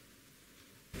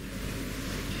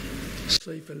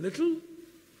 So if a little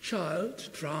child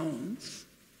drowns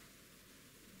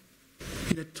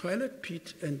in a toilet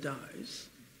pit and dies,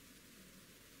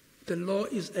 the law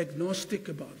is agnostic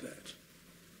about that.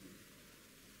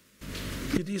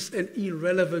 It is an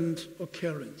irrelevant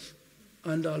occurrence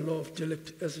under our law of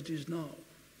delict as it is now.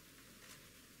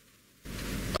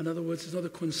 In other words, it's not a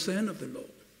concern of the law,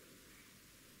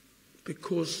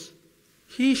 because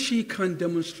she can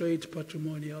demonstrate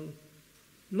patrimonial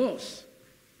loss.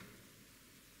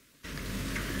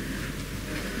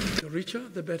 The richer,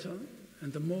 the better,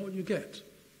 and the more you get.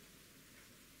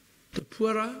 The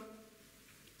poorer,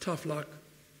 tough luck,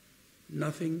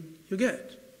 nothing you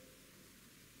get.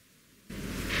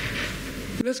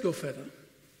 Let's go further.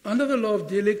 Under the law of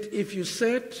delict, if you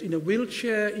sat in a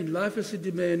wheelchair in Life as a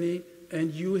Dimeni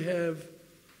and you have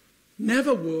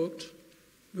never worked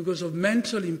because of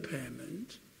mental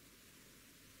impairment,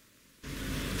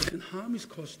 and harm is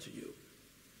caused to you,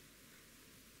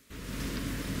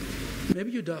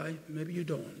 maybe you die, maybe you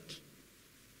don't.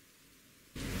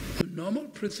 On normal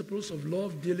principles of law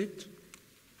of delict,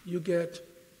 you get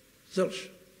zilch.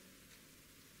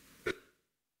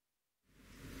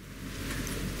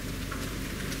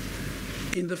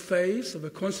 in the face of a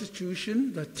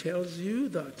constitution that tells you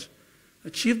that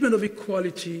achievement of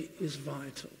equality is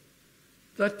vital,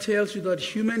 that tells you that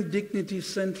human dignity is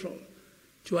central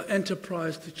to our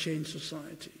enterprise to change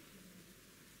society,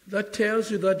 that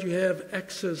tells you that you have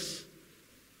access,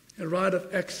 a right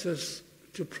of access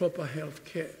to proper health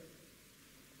care,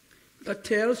 that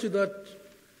tells you that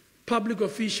public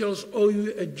officials owe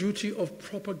you a duty of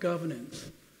proper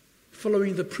governance,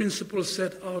 following the principles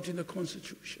set out in the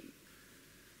Constitution.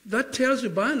 That tells you,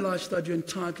 by and large, that you're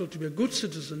entitled to be a good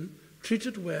citizen,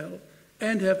 treated well,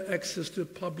 and have access to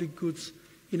public goods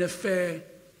in a fair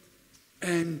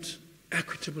and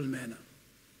equitable manner.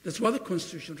 That's what the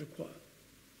Constitution requires.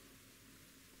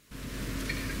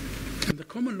 And the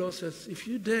common law says, if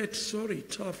you're dead, sorry,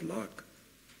 tough luck,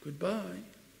 goodbye.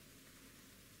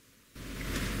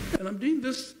 And I'm doing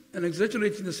this and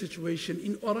exaggerating the situation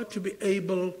in order to be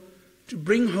able to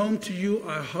bring home to you,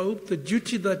 I hope, the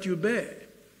duty that you bear.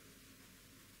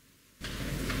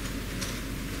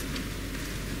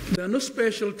 There are no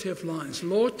special TEF lines.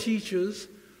 Law teachers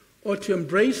ought to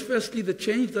embrace, firstly, the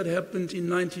change that happened in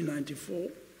 1994.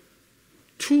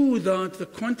 Two, that the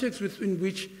context within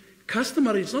which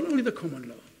customary is not only the common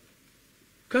law.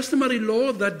 Customary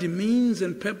law that demeans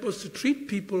and purpose to treat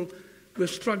people were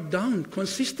struck down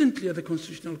consistently at the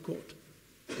Constitutional Court.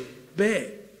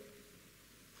 Bare.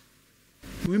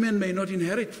 Women may not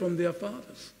inherit from their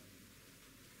fathers.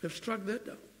 They've struck that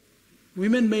down.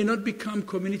 Women may not become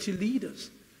community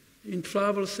leaders in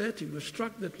tribal settings. We've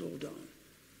struck that law down.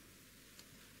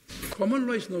 Common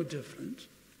law is no different.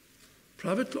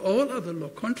 Private law, all other law,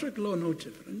 contract law, no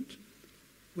different.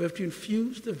 We have to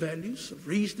infuse the values of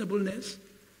reasonableness,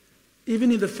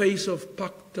 even in the face of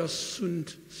pacta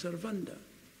sunt servanda.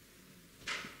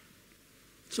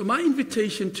 So my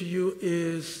invitation to you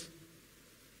is,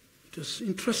 it was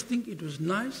interesting, it was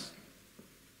nice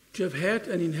to have had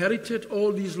and inherited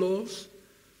all these laws.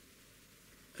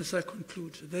 As I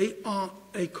conclude, they are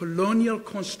a colonial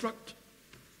construct.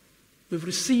 We've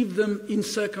received them in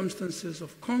circumstances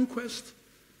of conquest,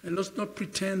 and let's not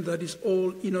pretend that it's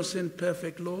all innocent,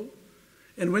 perfect law.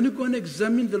 And when you go and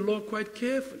examine the law quite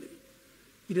carefully,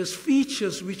 it has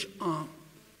features which are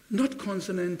not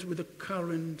consonant with the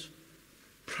current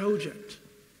project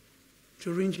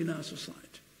to arrange in our society.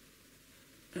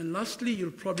 And lastly,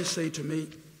 you'll probably say to me,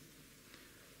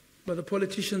 but the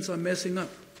politicians are messing up,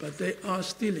 but they are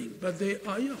stealing, but they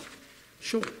are, yeah,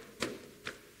 sure.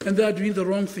 And they are doing the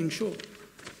wrong thing, sure.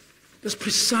 That's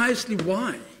precisely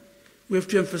why we have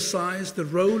to emphasize the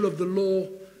role of the law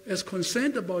as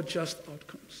concerned about just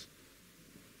outcomes.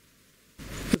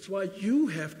 That's why you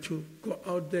have to go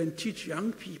out there and teach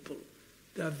young people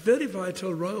their very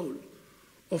vital role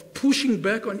of pushing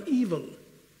back on evil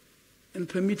and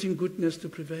permitting goodness to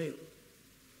prevail.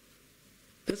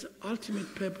 That's the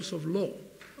ultimate purpose of law,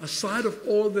 aside of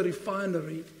all the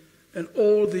refinery and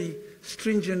all the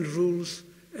stringent rules.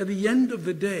 At the end of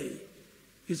the day,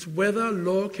 it's whether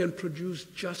law can produce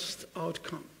just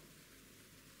outcome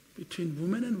between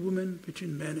woman and woman,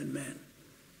 between man and man.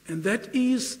 And that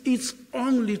is its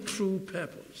only true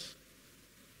purpose.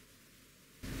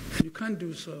 And you can't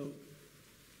do so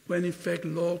when, in fact,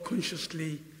 law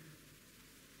consciously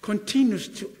continues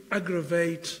to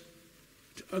aggravate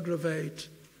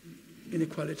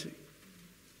inequality.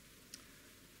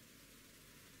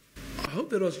 I hope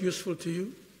that was useful to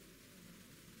you.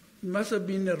 It must have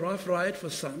been a rough ride for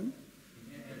some,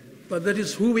 but that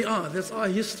is who we are. That's our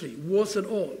history, warts and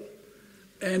all.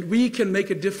 And we can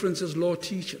make a difference as law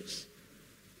teachers.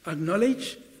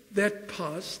 Acknowledge that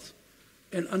past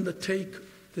and undertake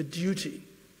the duty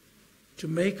to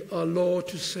make our law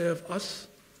to serve us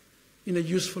in a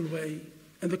useful way.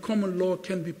 And the common law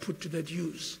can be put to that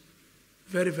use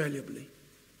very valuably.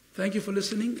 Thank you for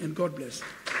listening, and God bless.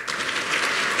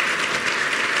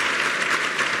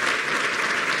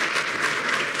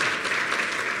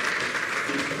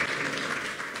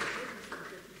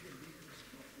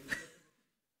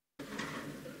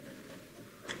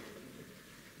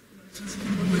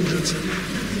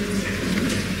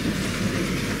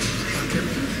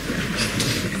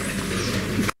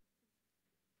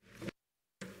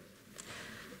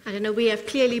 I don't know, we have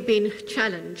clearly been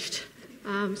challenged.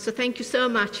 So thank you so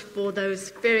much for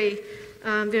those very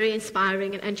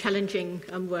inspiring and challenging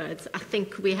words. I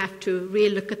think we have to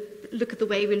really look at the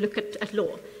way we look at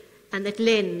law and that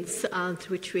lens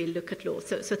through which we look at law.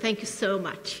 So thank you so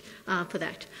much for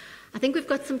that. I think we've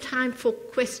got some time for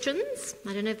questions.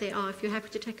 I don't know if you're happy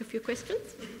to take a few questions.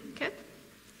 Okay.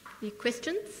 Any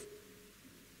questions?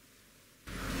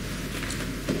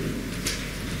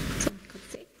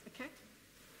 Okay.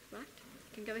 Right.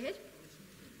 You can go ahead.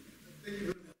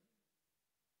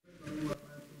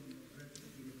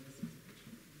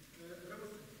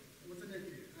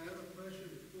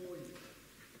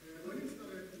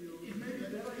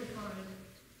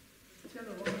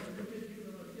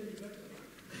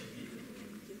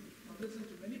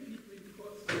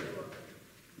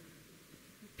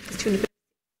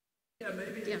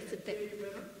 So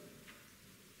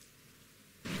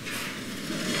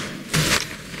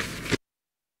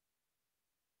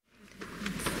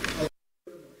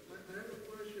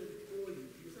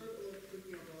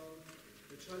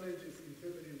challenges in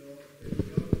family law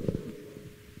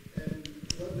and and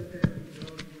what the end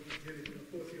result will tell you, of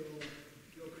course,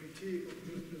 your critique of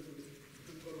jurisprudence of the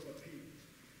Supreme Court of Appeal.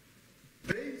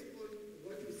 Based on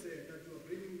what you said, that you are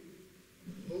bringing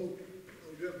hope, or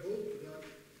you have hope that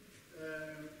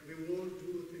we will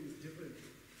do things differently.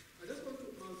 I just want to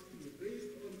ask you,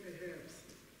 based on perhaps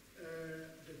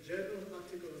the general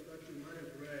articles that you might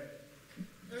have read,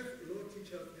 as law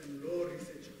teachers and law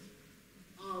researchers,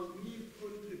 are we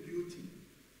contributing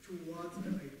towards the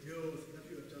ideals that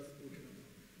you have just spoken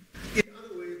about? In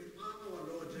other words, are our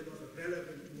law journals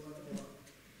relevant towards our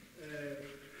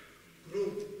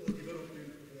growth or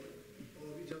development of law? Or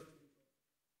are we just...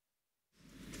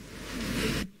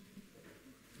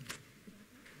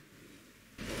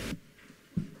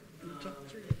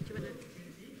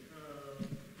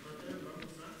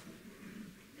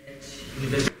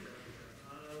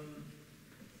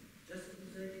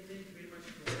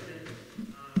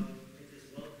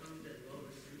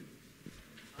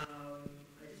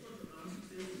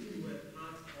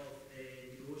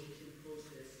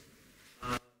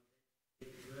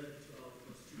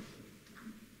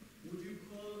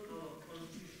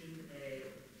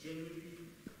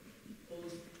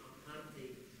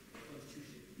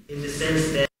 in the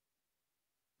sense that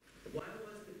why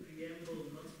was the preamble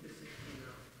not specific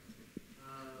enough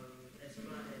as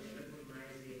far as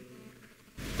recognizing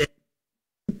that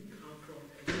we come from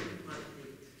a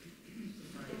tripartite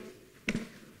society,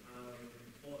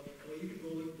 or even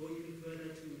go even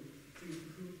further to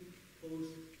include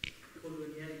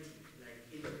post-coloniality, like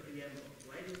in the preamble?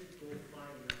 Why didn't it go far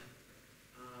enough?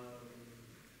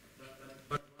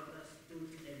 But rather stood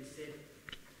and said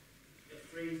a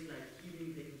phrase like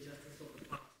healing the injustice of the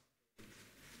past.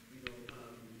 You know,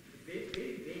 very,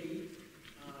 very vague,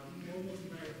 almost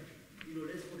like, you know,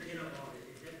 let's forget about it.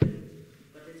 It happened,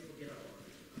 but let's forget about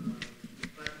it.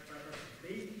 But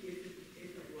basically,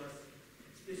 if it was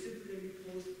specifically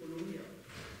post-colonial,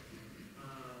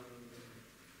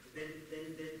 then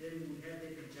we have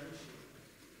that injunction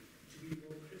to be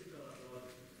more critical about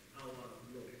our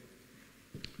law.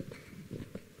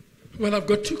 Well, I've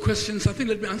got two questions. I think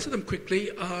let me answer them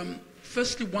quickly.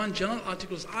 Firstly, one, journal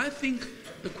articles. I think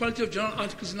the quality of journal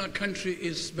articles in our country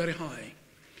is very high.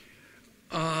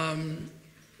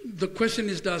 The question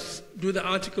is, do the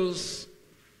articles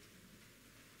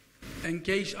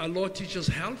engage our law teachers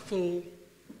helpful?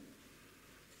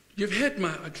 You've heard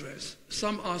my address.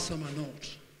 Some are, some are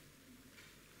not.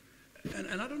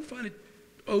 And I don't find it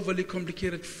overly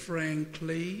complicated,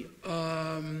 frankly.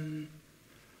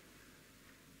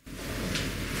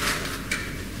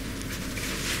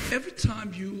 Every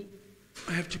time you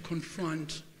have to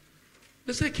confront,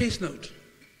 let's say a case note,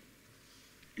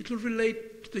 it will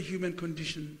relate to the human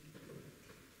condition.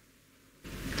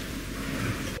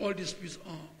 All disputes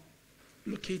are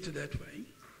located that way.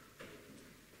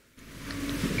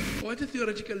 Or at a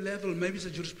theoretical level, maybe it's a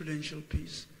jurisprudential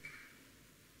piece.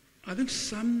 I think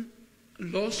some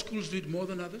law schools do it more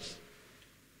than others.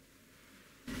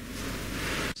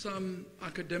 Some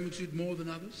academics do it more than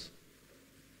others.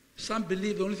 Some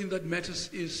believe the only thing that matters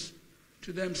is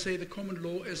to them, say, the common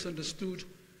law as understood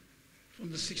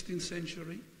from the 16th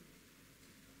century.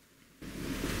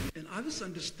 And others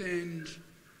understand,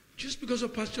 just because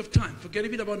of passage of time, forget a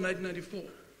bit about 1994,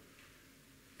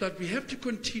 that we have to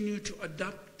continue to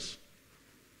adapt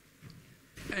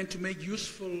and to make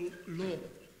useful law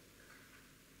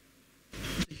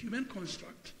the human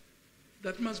construct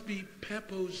that must be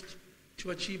purposed to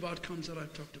achieve outcomes that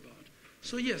I've talked about.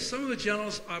 So yes, some of the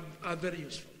journals are very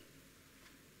useful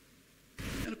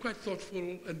and quite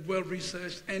thoughtful and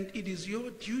well-researched, and it is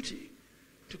your duty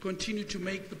to continue to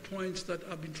make the points that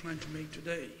I've been trying to make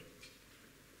today,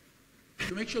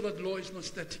 to make sure that law is not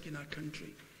static in our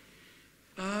country.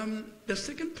 The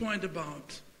second point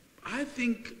about, I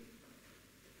think,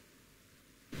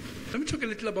 let me talk a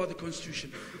little about the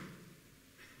Constitution.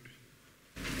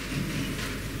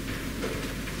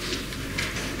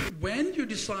 When you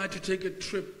decide to take a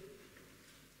trip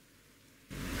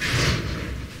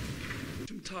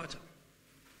to Mthatha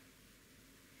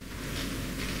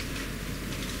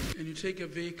and you take a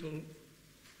vehicle,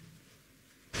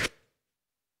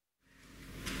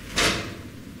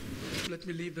 let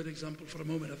me leave that example for a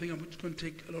moment. I think I'm going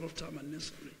to take a lot of time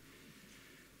unnecessarily.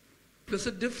 There's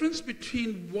a difference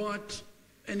between what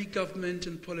any government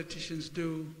and politicians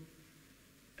do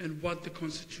and what the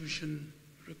Constitution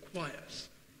requires.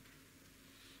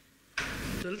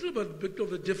 a little bit of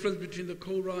the difference between the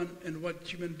Quran and what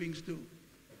human beings do,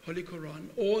 Holy Quran,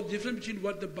 or the difference between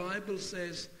what the Bible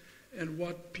says and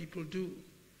what people do.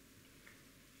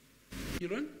 You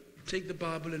don't take the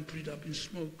Bible and put it up in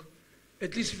smoke,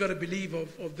 at least if you're a believer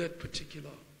of that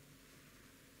particular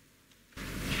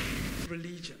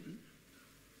religion.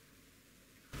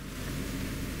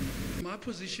 My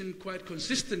position quite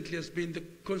consistently has been the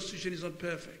Constitution is not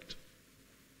perfect.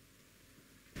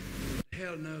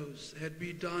 Hell knows, had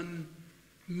we done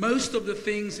most of the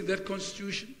things in that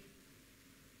Constitution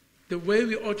the way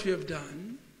we ought to have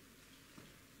done,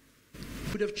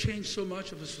 would have changed so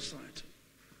much of the society.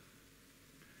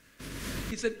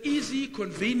 It's an easy,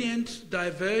 convenient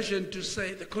diversion to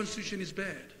say the Constitution is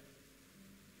bad.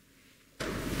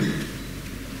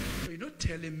 You're not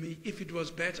telling me if it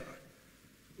was better,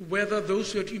 whether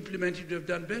those who had implemented it would have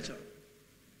done better.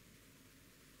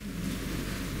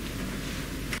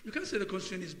 You can't say the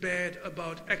Constitution is bad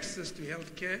about access to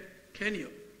health care, can you?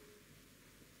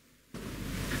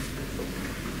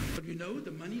 But we know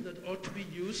the money that ought to be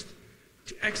used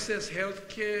to access health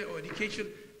care or education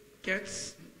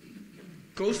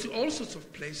goes to all sorts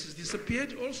of places, disappeared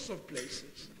to all sorts of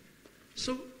places.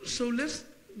 So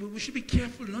we should be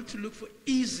careful not to look for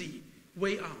easy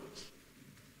way out.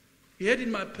 You heard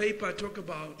in my paper I talk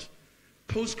about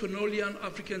post-colonial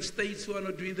African states who are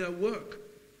not doing their work.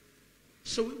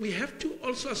 So we have to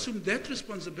also assume that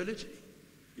responsibility.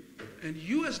 And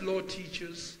you as law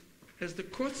teachers, as the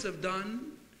courts have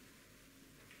done,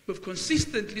 we've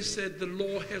consistently said the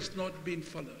law has not been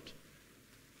followed.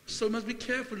 So we must be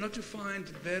careful not to find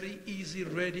very easy,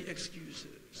 ready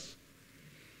excuses.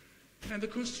 And the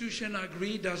Constitution, I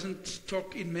agree, doesn't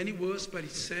talk in many words, but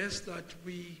it says that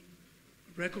we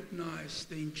recognize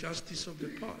the injustice of the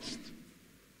past.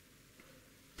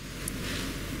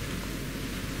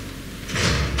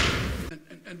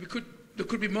 And there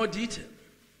could be more detail.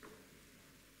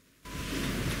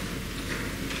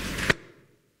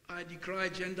 I decry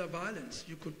gender violence.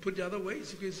 You could put it other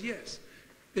ways, because yes,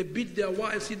 they beat their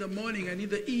wives in the morning and in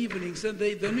the evenings, and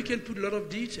then we can put a lot of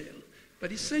detail.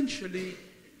 But essentially,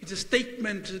 it's a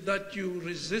statement that you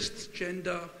resist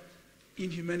gender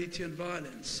inhumanity and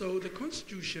violence. So the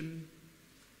Constitution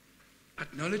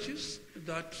acknowledges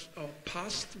that our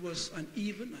past was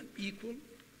uneven, unequal,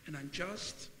 and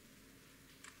unjust,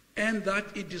 and that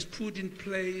it is put in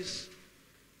place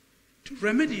to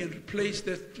remedy and replace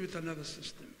that with another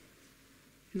system.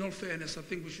 In all fairness, I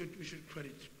think we should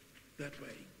credit that way.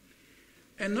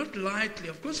 And not lightly.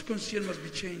 Of course, the Constitution must be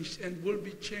changed and will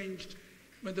be changed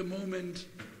when the moment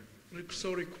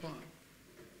so requires.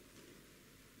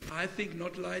 I think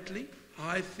not lightly.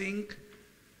 I think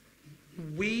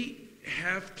we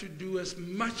have to do as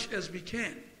much as we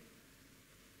can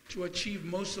to achieve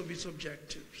most of its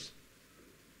objectives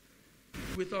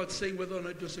without saying whether or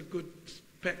not it was a good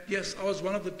pact. Yes, I was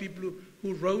one of the people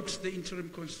who wrote the interim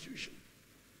Constitution.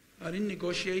 I didn't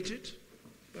negotiate it,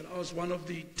 but I was one of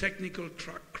the technical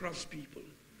craftspeople,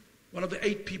 one of the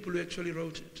 8 people who actually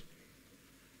wrote it,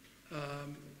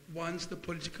 once the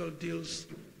political deals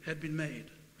had been made.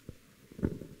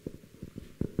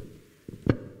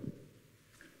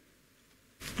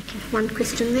 One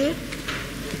question there.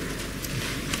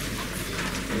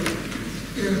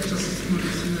 Yeah, Justice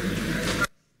Moseneke.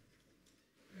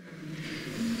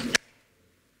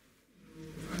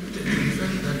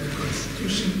 That the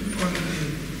Constitution only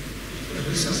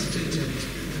resuscitated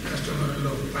the customary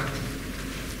law party.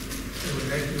 I would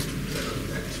like you to dwell on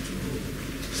that, to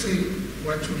say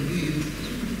what you mean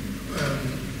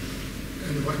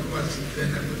and what was then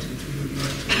according to you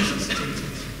not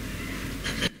resuscitated.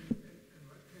 And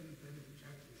what can benefit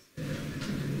justice?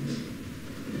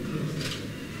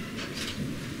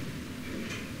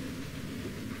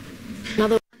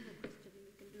 Another question, we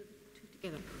can do the two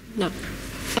together. No.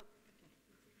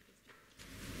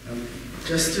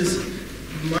 Justice,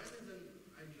 mine is an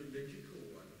ideological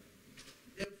one.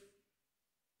 If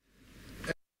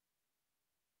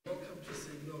welcome to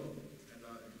say no, and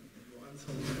you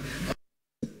answer me.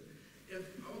 If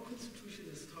our constitution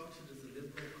is touted as a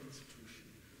liberal constitution,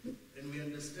 and we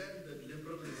understand that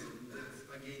liberalism is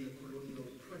again a colonial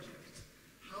project,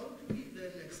 how do we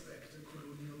then expect a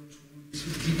colonial tool to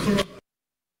decolonize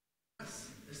us,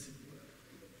 as it were?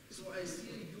 So I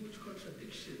see a huge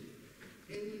contradiction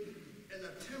in an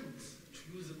attempt to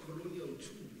use a colonial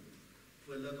tool,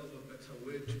 for lack of a better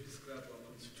word to describe our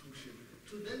constitution,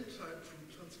 to then try to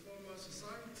transform our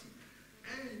society.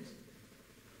 And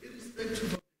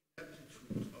irrespective of the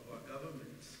attitude of our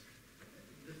governments,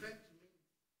 the fact remains,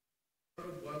 part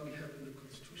of why we have in the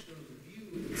constitutional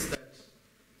review is that,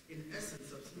 in essence,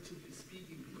 substantively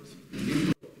speaking, because of the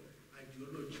liberal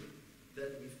ideology,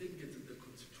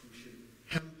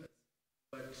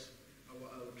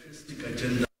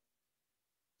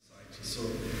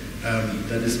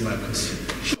 That is my question.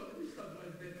 Sure, let me start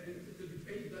right there, and it's a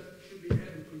debate that should be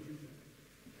had in conclusion.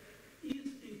 Is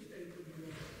it a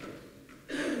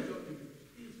document?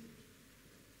 Is it?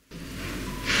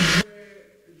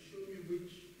 Where, and show me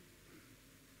which.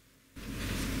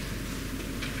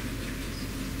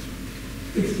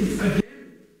 It's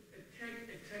again, a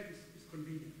tag is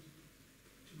convenient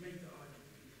to make the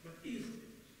argument. But is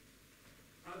it?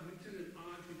 I've written an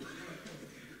argument.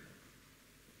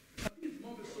 I think it's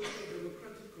more of a social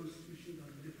democratic constitution than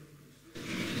a liberal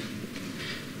constitution.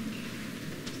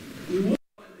 We won't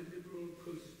find a liberal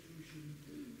constitution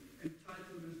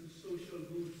entitlements to social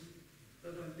goods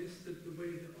that are listed the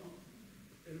way they are,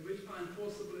 and which are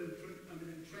enforceable and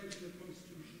entrenched in the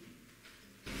constitution,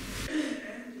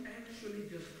 and actually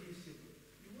justiciable.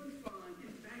 You won't find,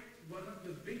 in fact, one of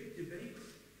the big debates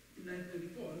in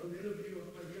 1994, on the review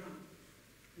of Padian,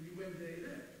 and you went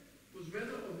there, was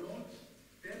whether or not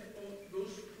that or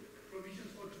those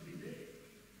provisions ought to be there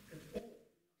at all.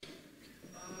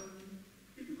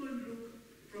 If you go and look,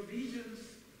 provisions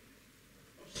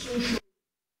of social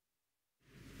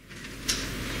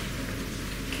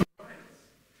rights,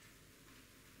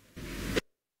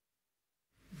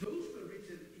 those were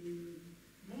written in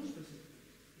more specific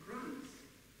grants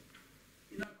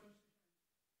in our constitution.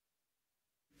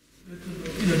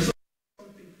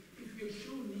 Something, if you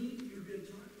show need, you'll be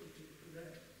entitled to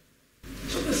that.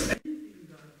 So there's anything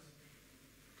that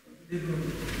liberal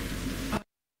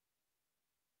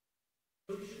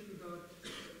notion that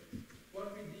what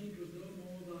we need was no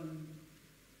more than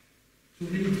to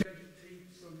regurgitate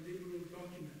some liberal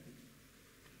document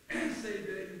and say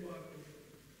there you are.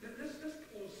 Let's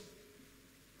pause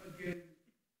again.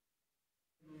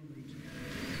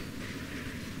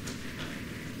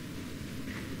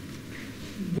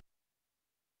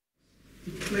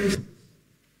 It places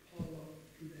power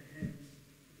in the hands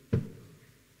of the people.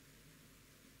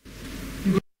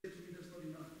 You go say to me that's not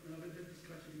enough, and I've had that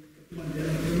discussion with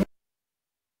Mandela.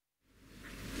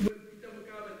 When Peter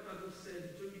Mugabe and others said,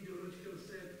 John Ideological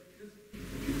said,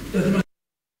 that man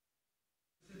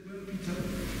said, well, Peter,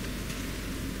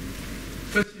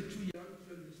 first you're too young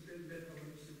to understand that. I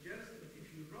would suggest that if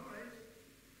you're right,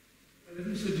 let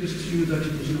me suggest to you that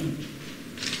it was not.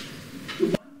 The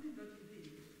one thing that he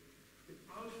did,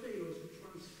 without fail, was to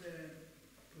transfer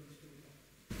political law.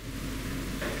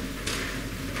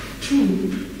 Two,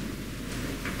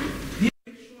 he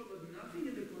made sure that nothing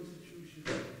in the Constitution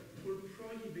will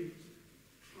prohibit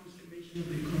transformation of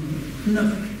the economy.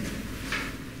 Nothing.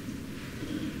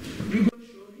 You go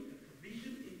show me a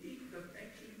provision in it that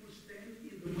actually will stand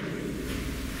in the way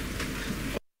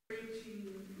of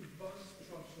creating vast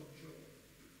troughs of joy.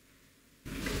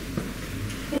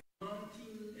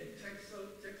 Mounting a tax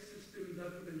system that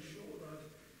would ensure that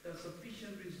there are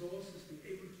sufficient resources to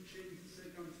be able to change the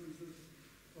circumstances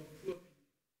of poor people.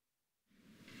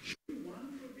 Show me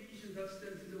one provision that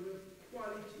stands in the way of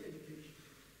quality education.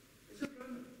 It's a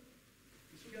primary.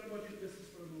 Let's forget about universities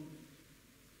for a moment.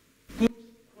 Good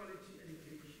quality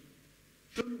education.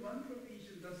 Show me one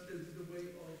provision that stands in the way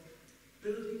of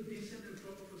building decent and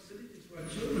proper facilities for our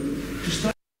children to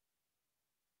start.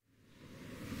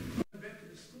 Back to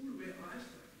the school where I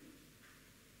started.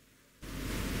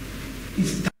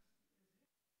 It's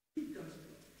it does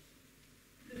not.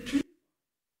 The trick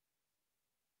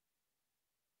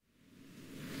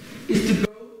is to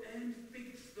go and fix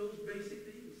those basic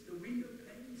things, the window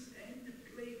panes and the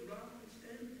playgrounds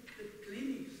and the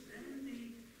clinics and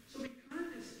the. So we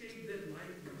can't escape that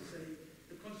life and say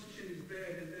the Constitution is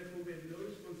bad and therefore we have no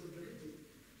responsibility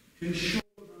to ensure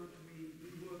that we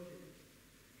work it.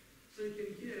 So you can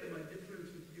hear my difference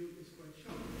with you is quite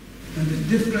sharp. And the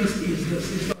difference is this: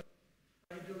 is that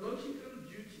ideological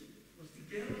duty was to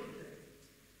get out there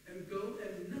and go,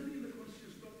 and nothing in the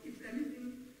Constitution stopped. If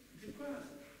anything, it requires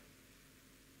it.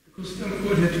 The Constitutional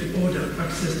Court had to order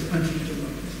access to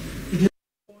anti-tobacco. It had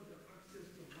to order access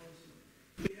to housing.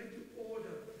 We had to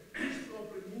order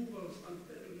stop removals,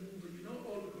 unfair removal. You know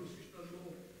all the constitutional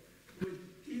law. We're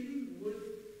dealing with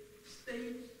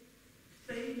state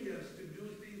failures to do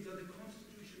things that the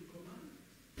Constitution commands.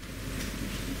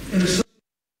 And so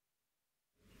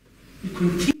we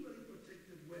continually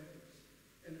protected workers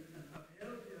and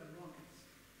upheld their rights.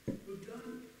 We've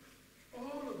done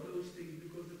all of those things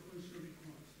because the Constitution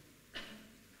requires it.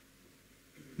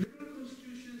 Liberal Constitution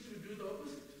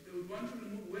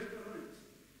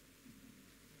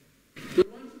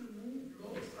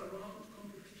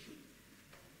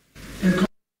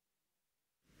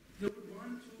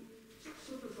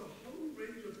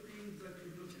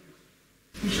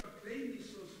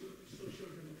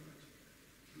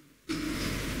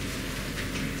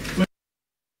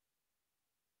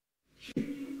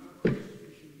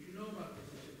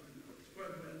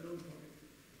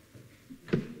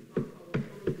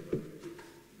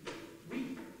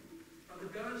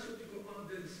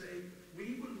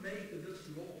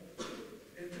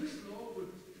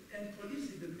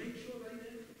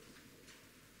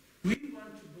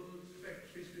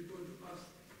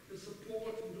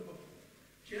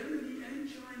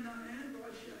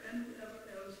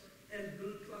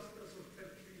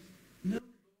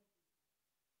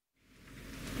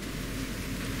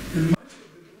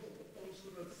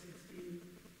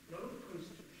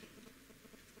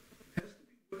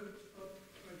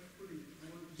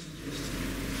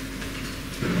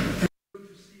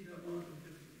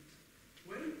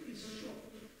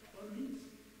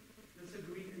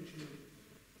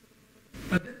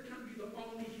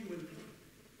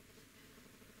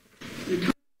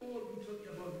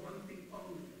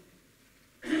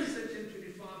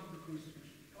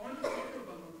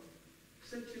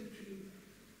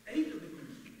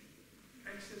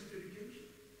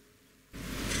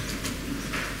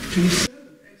 27,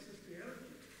 access to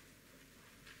healthcare.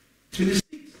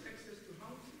 26, access to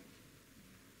housing.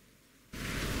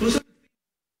 Those are the things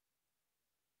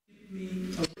that keep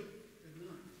me awake at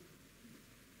night.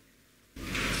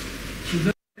 Should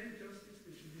there be justice,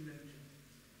 there should be land justice.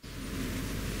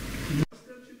 What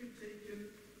steps should be taken?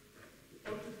 We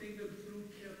ought to think them through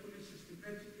carefully,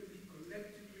 systematically,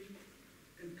 collectively,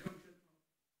 and come to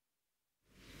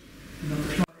and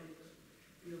apply it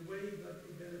in a way that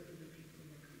will benefit the people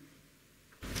of the country.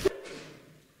 That's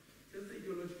the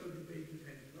ideological debate we've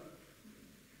had, right?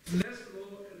 Less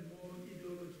law and more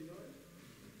ideology, right?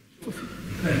 Sure.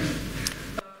 Thanks.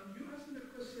 You asked me a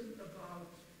question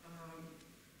about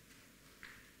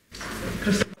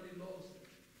customary laws,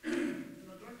 and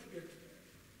I'd like to get to that.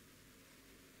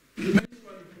 It makes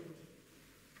one important.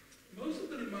 Most of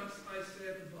the remarks I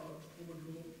said about common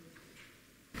law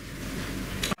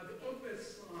are the opposite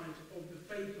side of the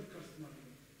fate of customary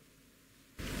law.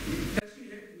 As you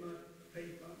have in my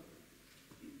paper,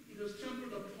 it was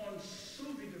trampled upon so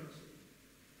vigorously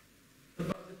that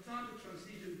by the time the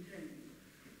transition came,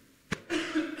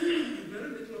 very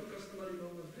little of customary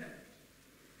law was left.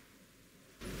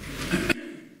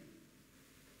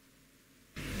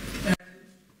 And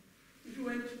if you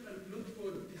went and looked for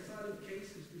decided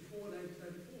cases before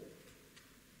 1994,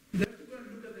 you'd have to go and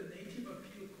look at the Native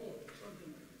Appeal Court or something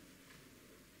like that.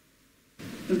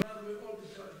 And by the way, all the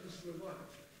judges were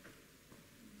white.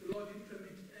 The law didn't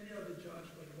permit any other judge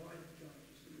but white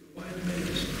judges, white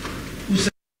males, who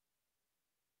said,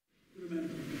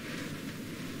 remember.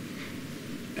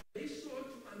 And they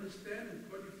sought to understand and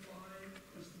codify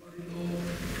customary law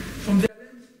from their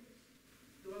lens.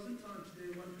 There wasn't time today,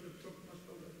 one could have talked much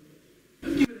longer than this.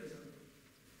 Let's give an example.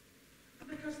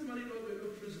 Under customary law, there were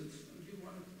no prisons. I'll give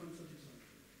one such example.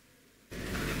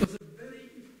 It was a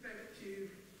very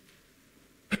effective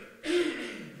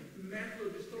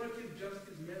method, restorative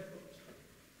justice method,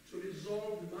 to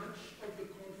resolve much of the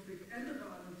conflict and the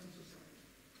violence in society.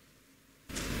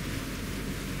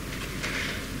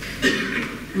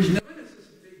 Which never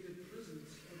necessitated prisons,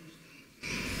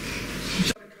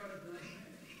 which are a current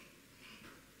nightmare.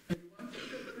 And once you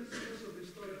get principles of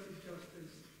restorative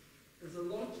justice, there's a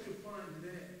lot to find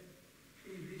there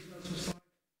in indigenous society.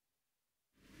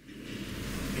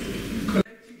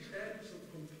 Collective values of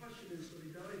compassion and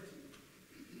solidarity.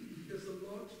 There's a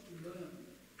lot to learn.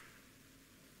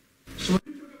 So when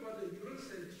we talk about the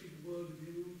Eurocentric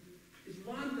worldview, it's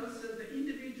one that says the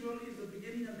individual is the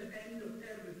beginning and the end of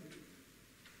everything.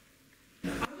 The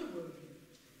other worldview,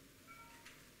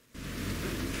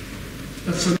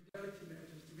 that solidarity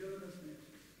matters, togetherness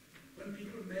matters. When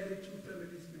people marry, two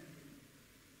families marry.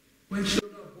 When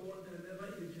children are born, they're never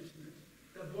illegitimate.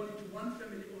 They're born into one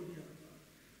family or the other.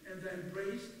 And they're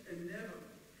embraced and never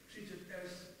treated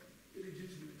as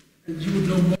illegitimate. And you would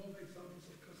know more examples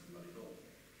of customary law.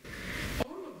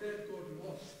 All of that got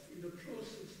lost in the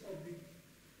process of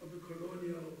the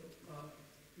colonial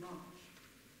march.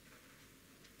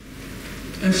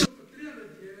 And so for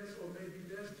 300 years, or maybe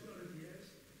less, 200 years,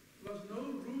 there was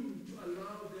no room to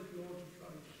allow that law to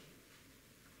flourish.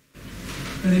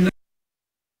 And in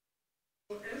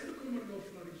as the common law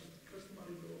flourished,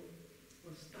 customary law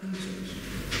was stunted.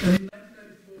 And in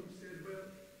 1994, we said, well,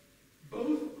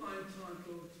 both are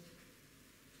entitled,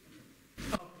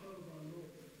 are part of our law.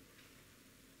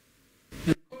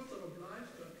 And courts are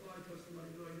obliged to apply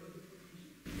customary law in order to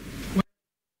provision.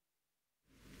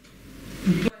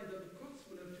 Implying that the courts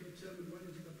will have to determine when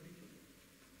is it applicable.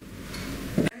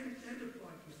 And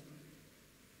apply customary law.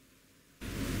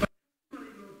 But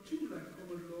customary law, too, like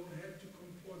common law, had to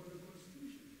comport with the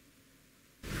Constitution.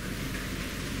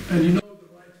 And you know the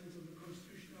writings of the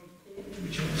Constitutional Court,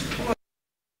 which was taught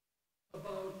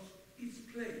about its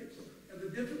place and the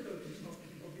difficulties of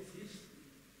its history,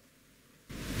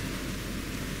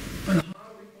 and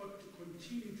how we ought to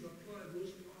continue to apply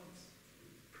those parts.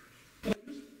 But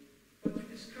we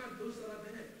discard those that are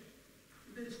bad.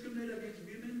 If they discriminate against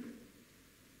women,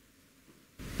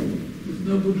 it's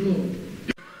no good law.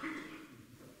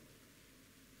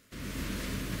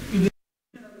 If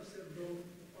they themselves law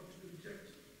ought to be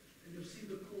rejected, and you've seen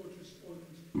the court respond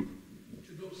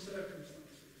to those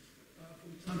circumstances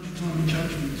from time to time in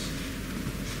judgments.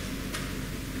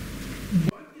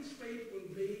 What this fate will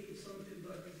be is something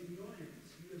that is in your hands,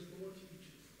 you as law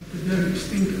teachers, academics,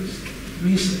 thinkers,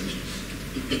 researchers.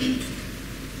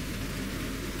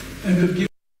 And we've given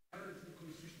guidance to the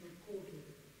Constitutional Court of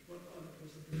what are the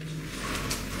possibilities.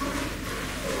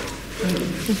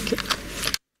 Thank you.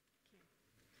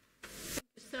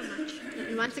 So much.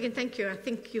 And once again, thank you. I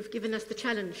think you've given us the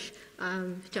challenge,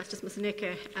 Justice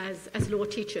Moseneke, as law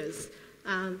teachers,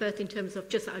 both in terms of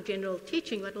just our general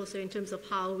teaching, but also in terms of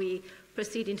how we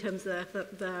proceed in terms of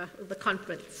the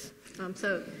conference.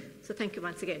 So thank you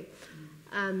once again.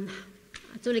 I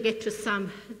just want to get to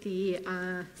some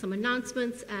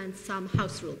announcements and some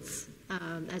house rules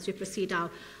as we proceed. Our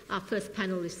first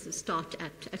panel is to start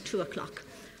at 2 o'clock.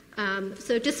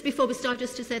 So just before we start,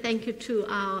 just to say thank you to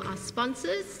our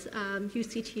sponsors,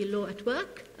 UCT Law at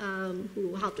Work,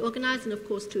 who helped organize, and of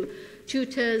course to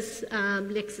tutors,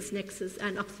 LexisNexis,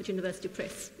 and Oxford University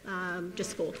Press,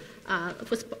 just for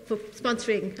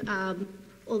sponsoring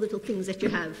all the little things that you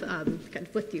have kind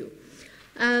of with you.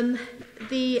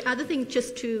 The other thing,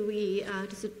 just to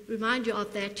remind you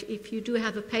of that, if you do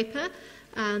have a paper,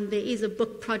 there is a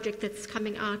book project that's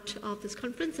coming out of this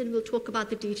conference, and we'll talk about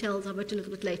the details of it a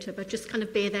little bit later, but just kind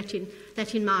of bear that in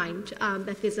mind,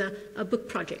 that there's a book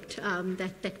project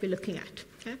that we're looking at.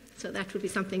 Okay? So that would be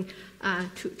something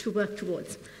to work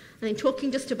towards. And then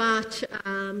talking just about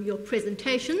your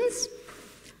presentations,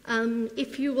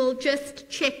 if you will just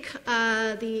check,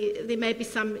 there may be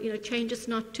some changes,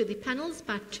 not to the panels,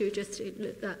 but to just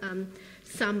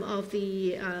some of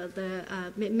the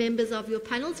members of your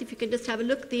panels. If you can just have a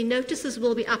look, the notices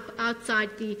will be up outside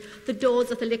the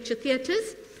doors of the lecture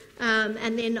theatres,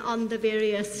 and then on the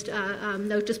various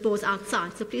notice boards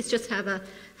outside. So please just have a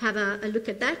look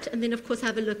at that, and then of course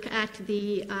have a look at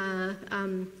the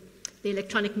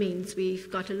electronic means. We've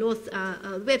got a law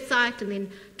website, and then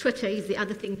Twitter is the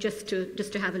other thing just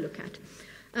to have a look at.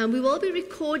 We will be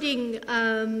recording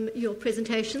your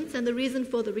presentations, and the reason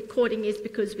for the recording is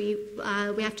because we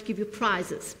have to give you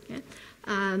prizes, okay?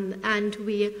 And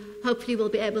we hopefully will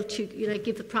be able to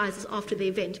give the prizes after the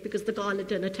event, because the gala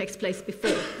dinner takes place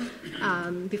before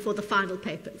the final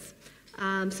papers.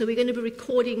 So we're going to be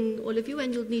recording all of you,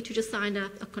 and you'll need to just sign a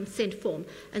consent form,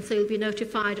 and so you'll be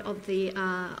notified of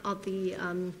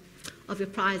your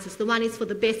prizes. The one is for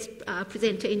the best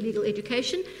presenter in legal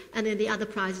education, and then the other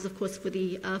prize is, of course, for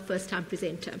the first-time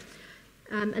presenter.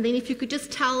 And then if you could just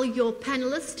tell your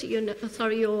panelist, your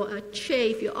chair,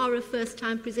 if you are a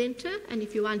first-time presenter, and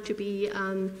if you want to be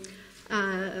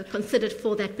considered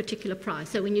for that particular prize.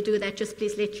 So when you do that, just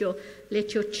please let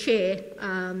your chair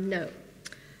know.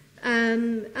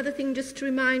 Other thing just to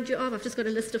remind you of, I've just got a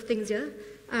list of things here.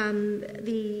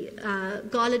 The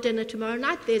gala dinner tomorrow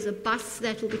night, there's a bus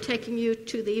that will be taking you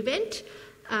to the event.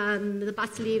 The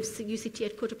bus leaves UCT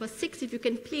at 6:15. If you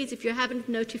can please, if you haven't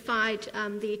notified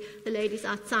the ladies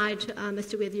outside as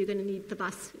to whether you're going to need the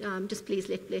bus, just please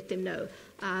let them know,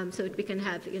 so that we can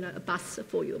have a bus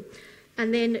for you.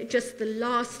 And then just the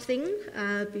last thing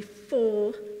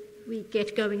before we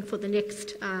get going for the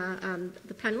next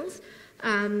the panels,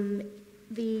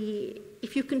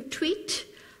 if you can tweet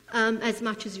as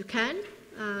much as you can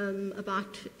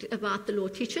about the law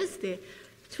teachers. Their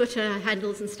Twitter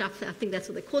handles and stuff, I think that's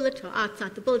what they call it, are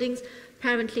outside the buildings.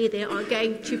 Apparently there are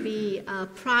going to be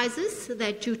prizes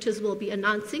that tutors will be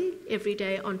announcing every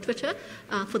day on Twitter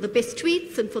for the best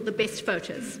tweets and for the best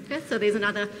photos. Okay? So there's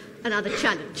another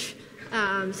challenge.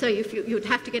 So you'd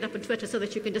have to get up on Twitter so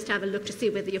that you can just have a look to see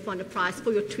whether you've won a prize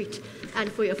for your tweet and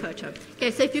for your photo.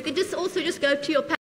 Okay, so if you can just go to your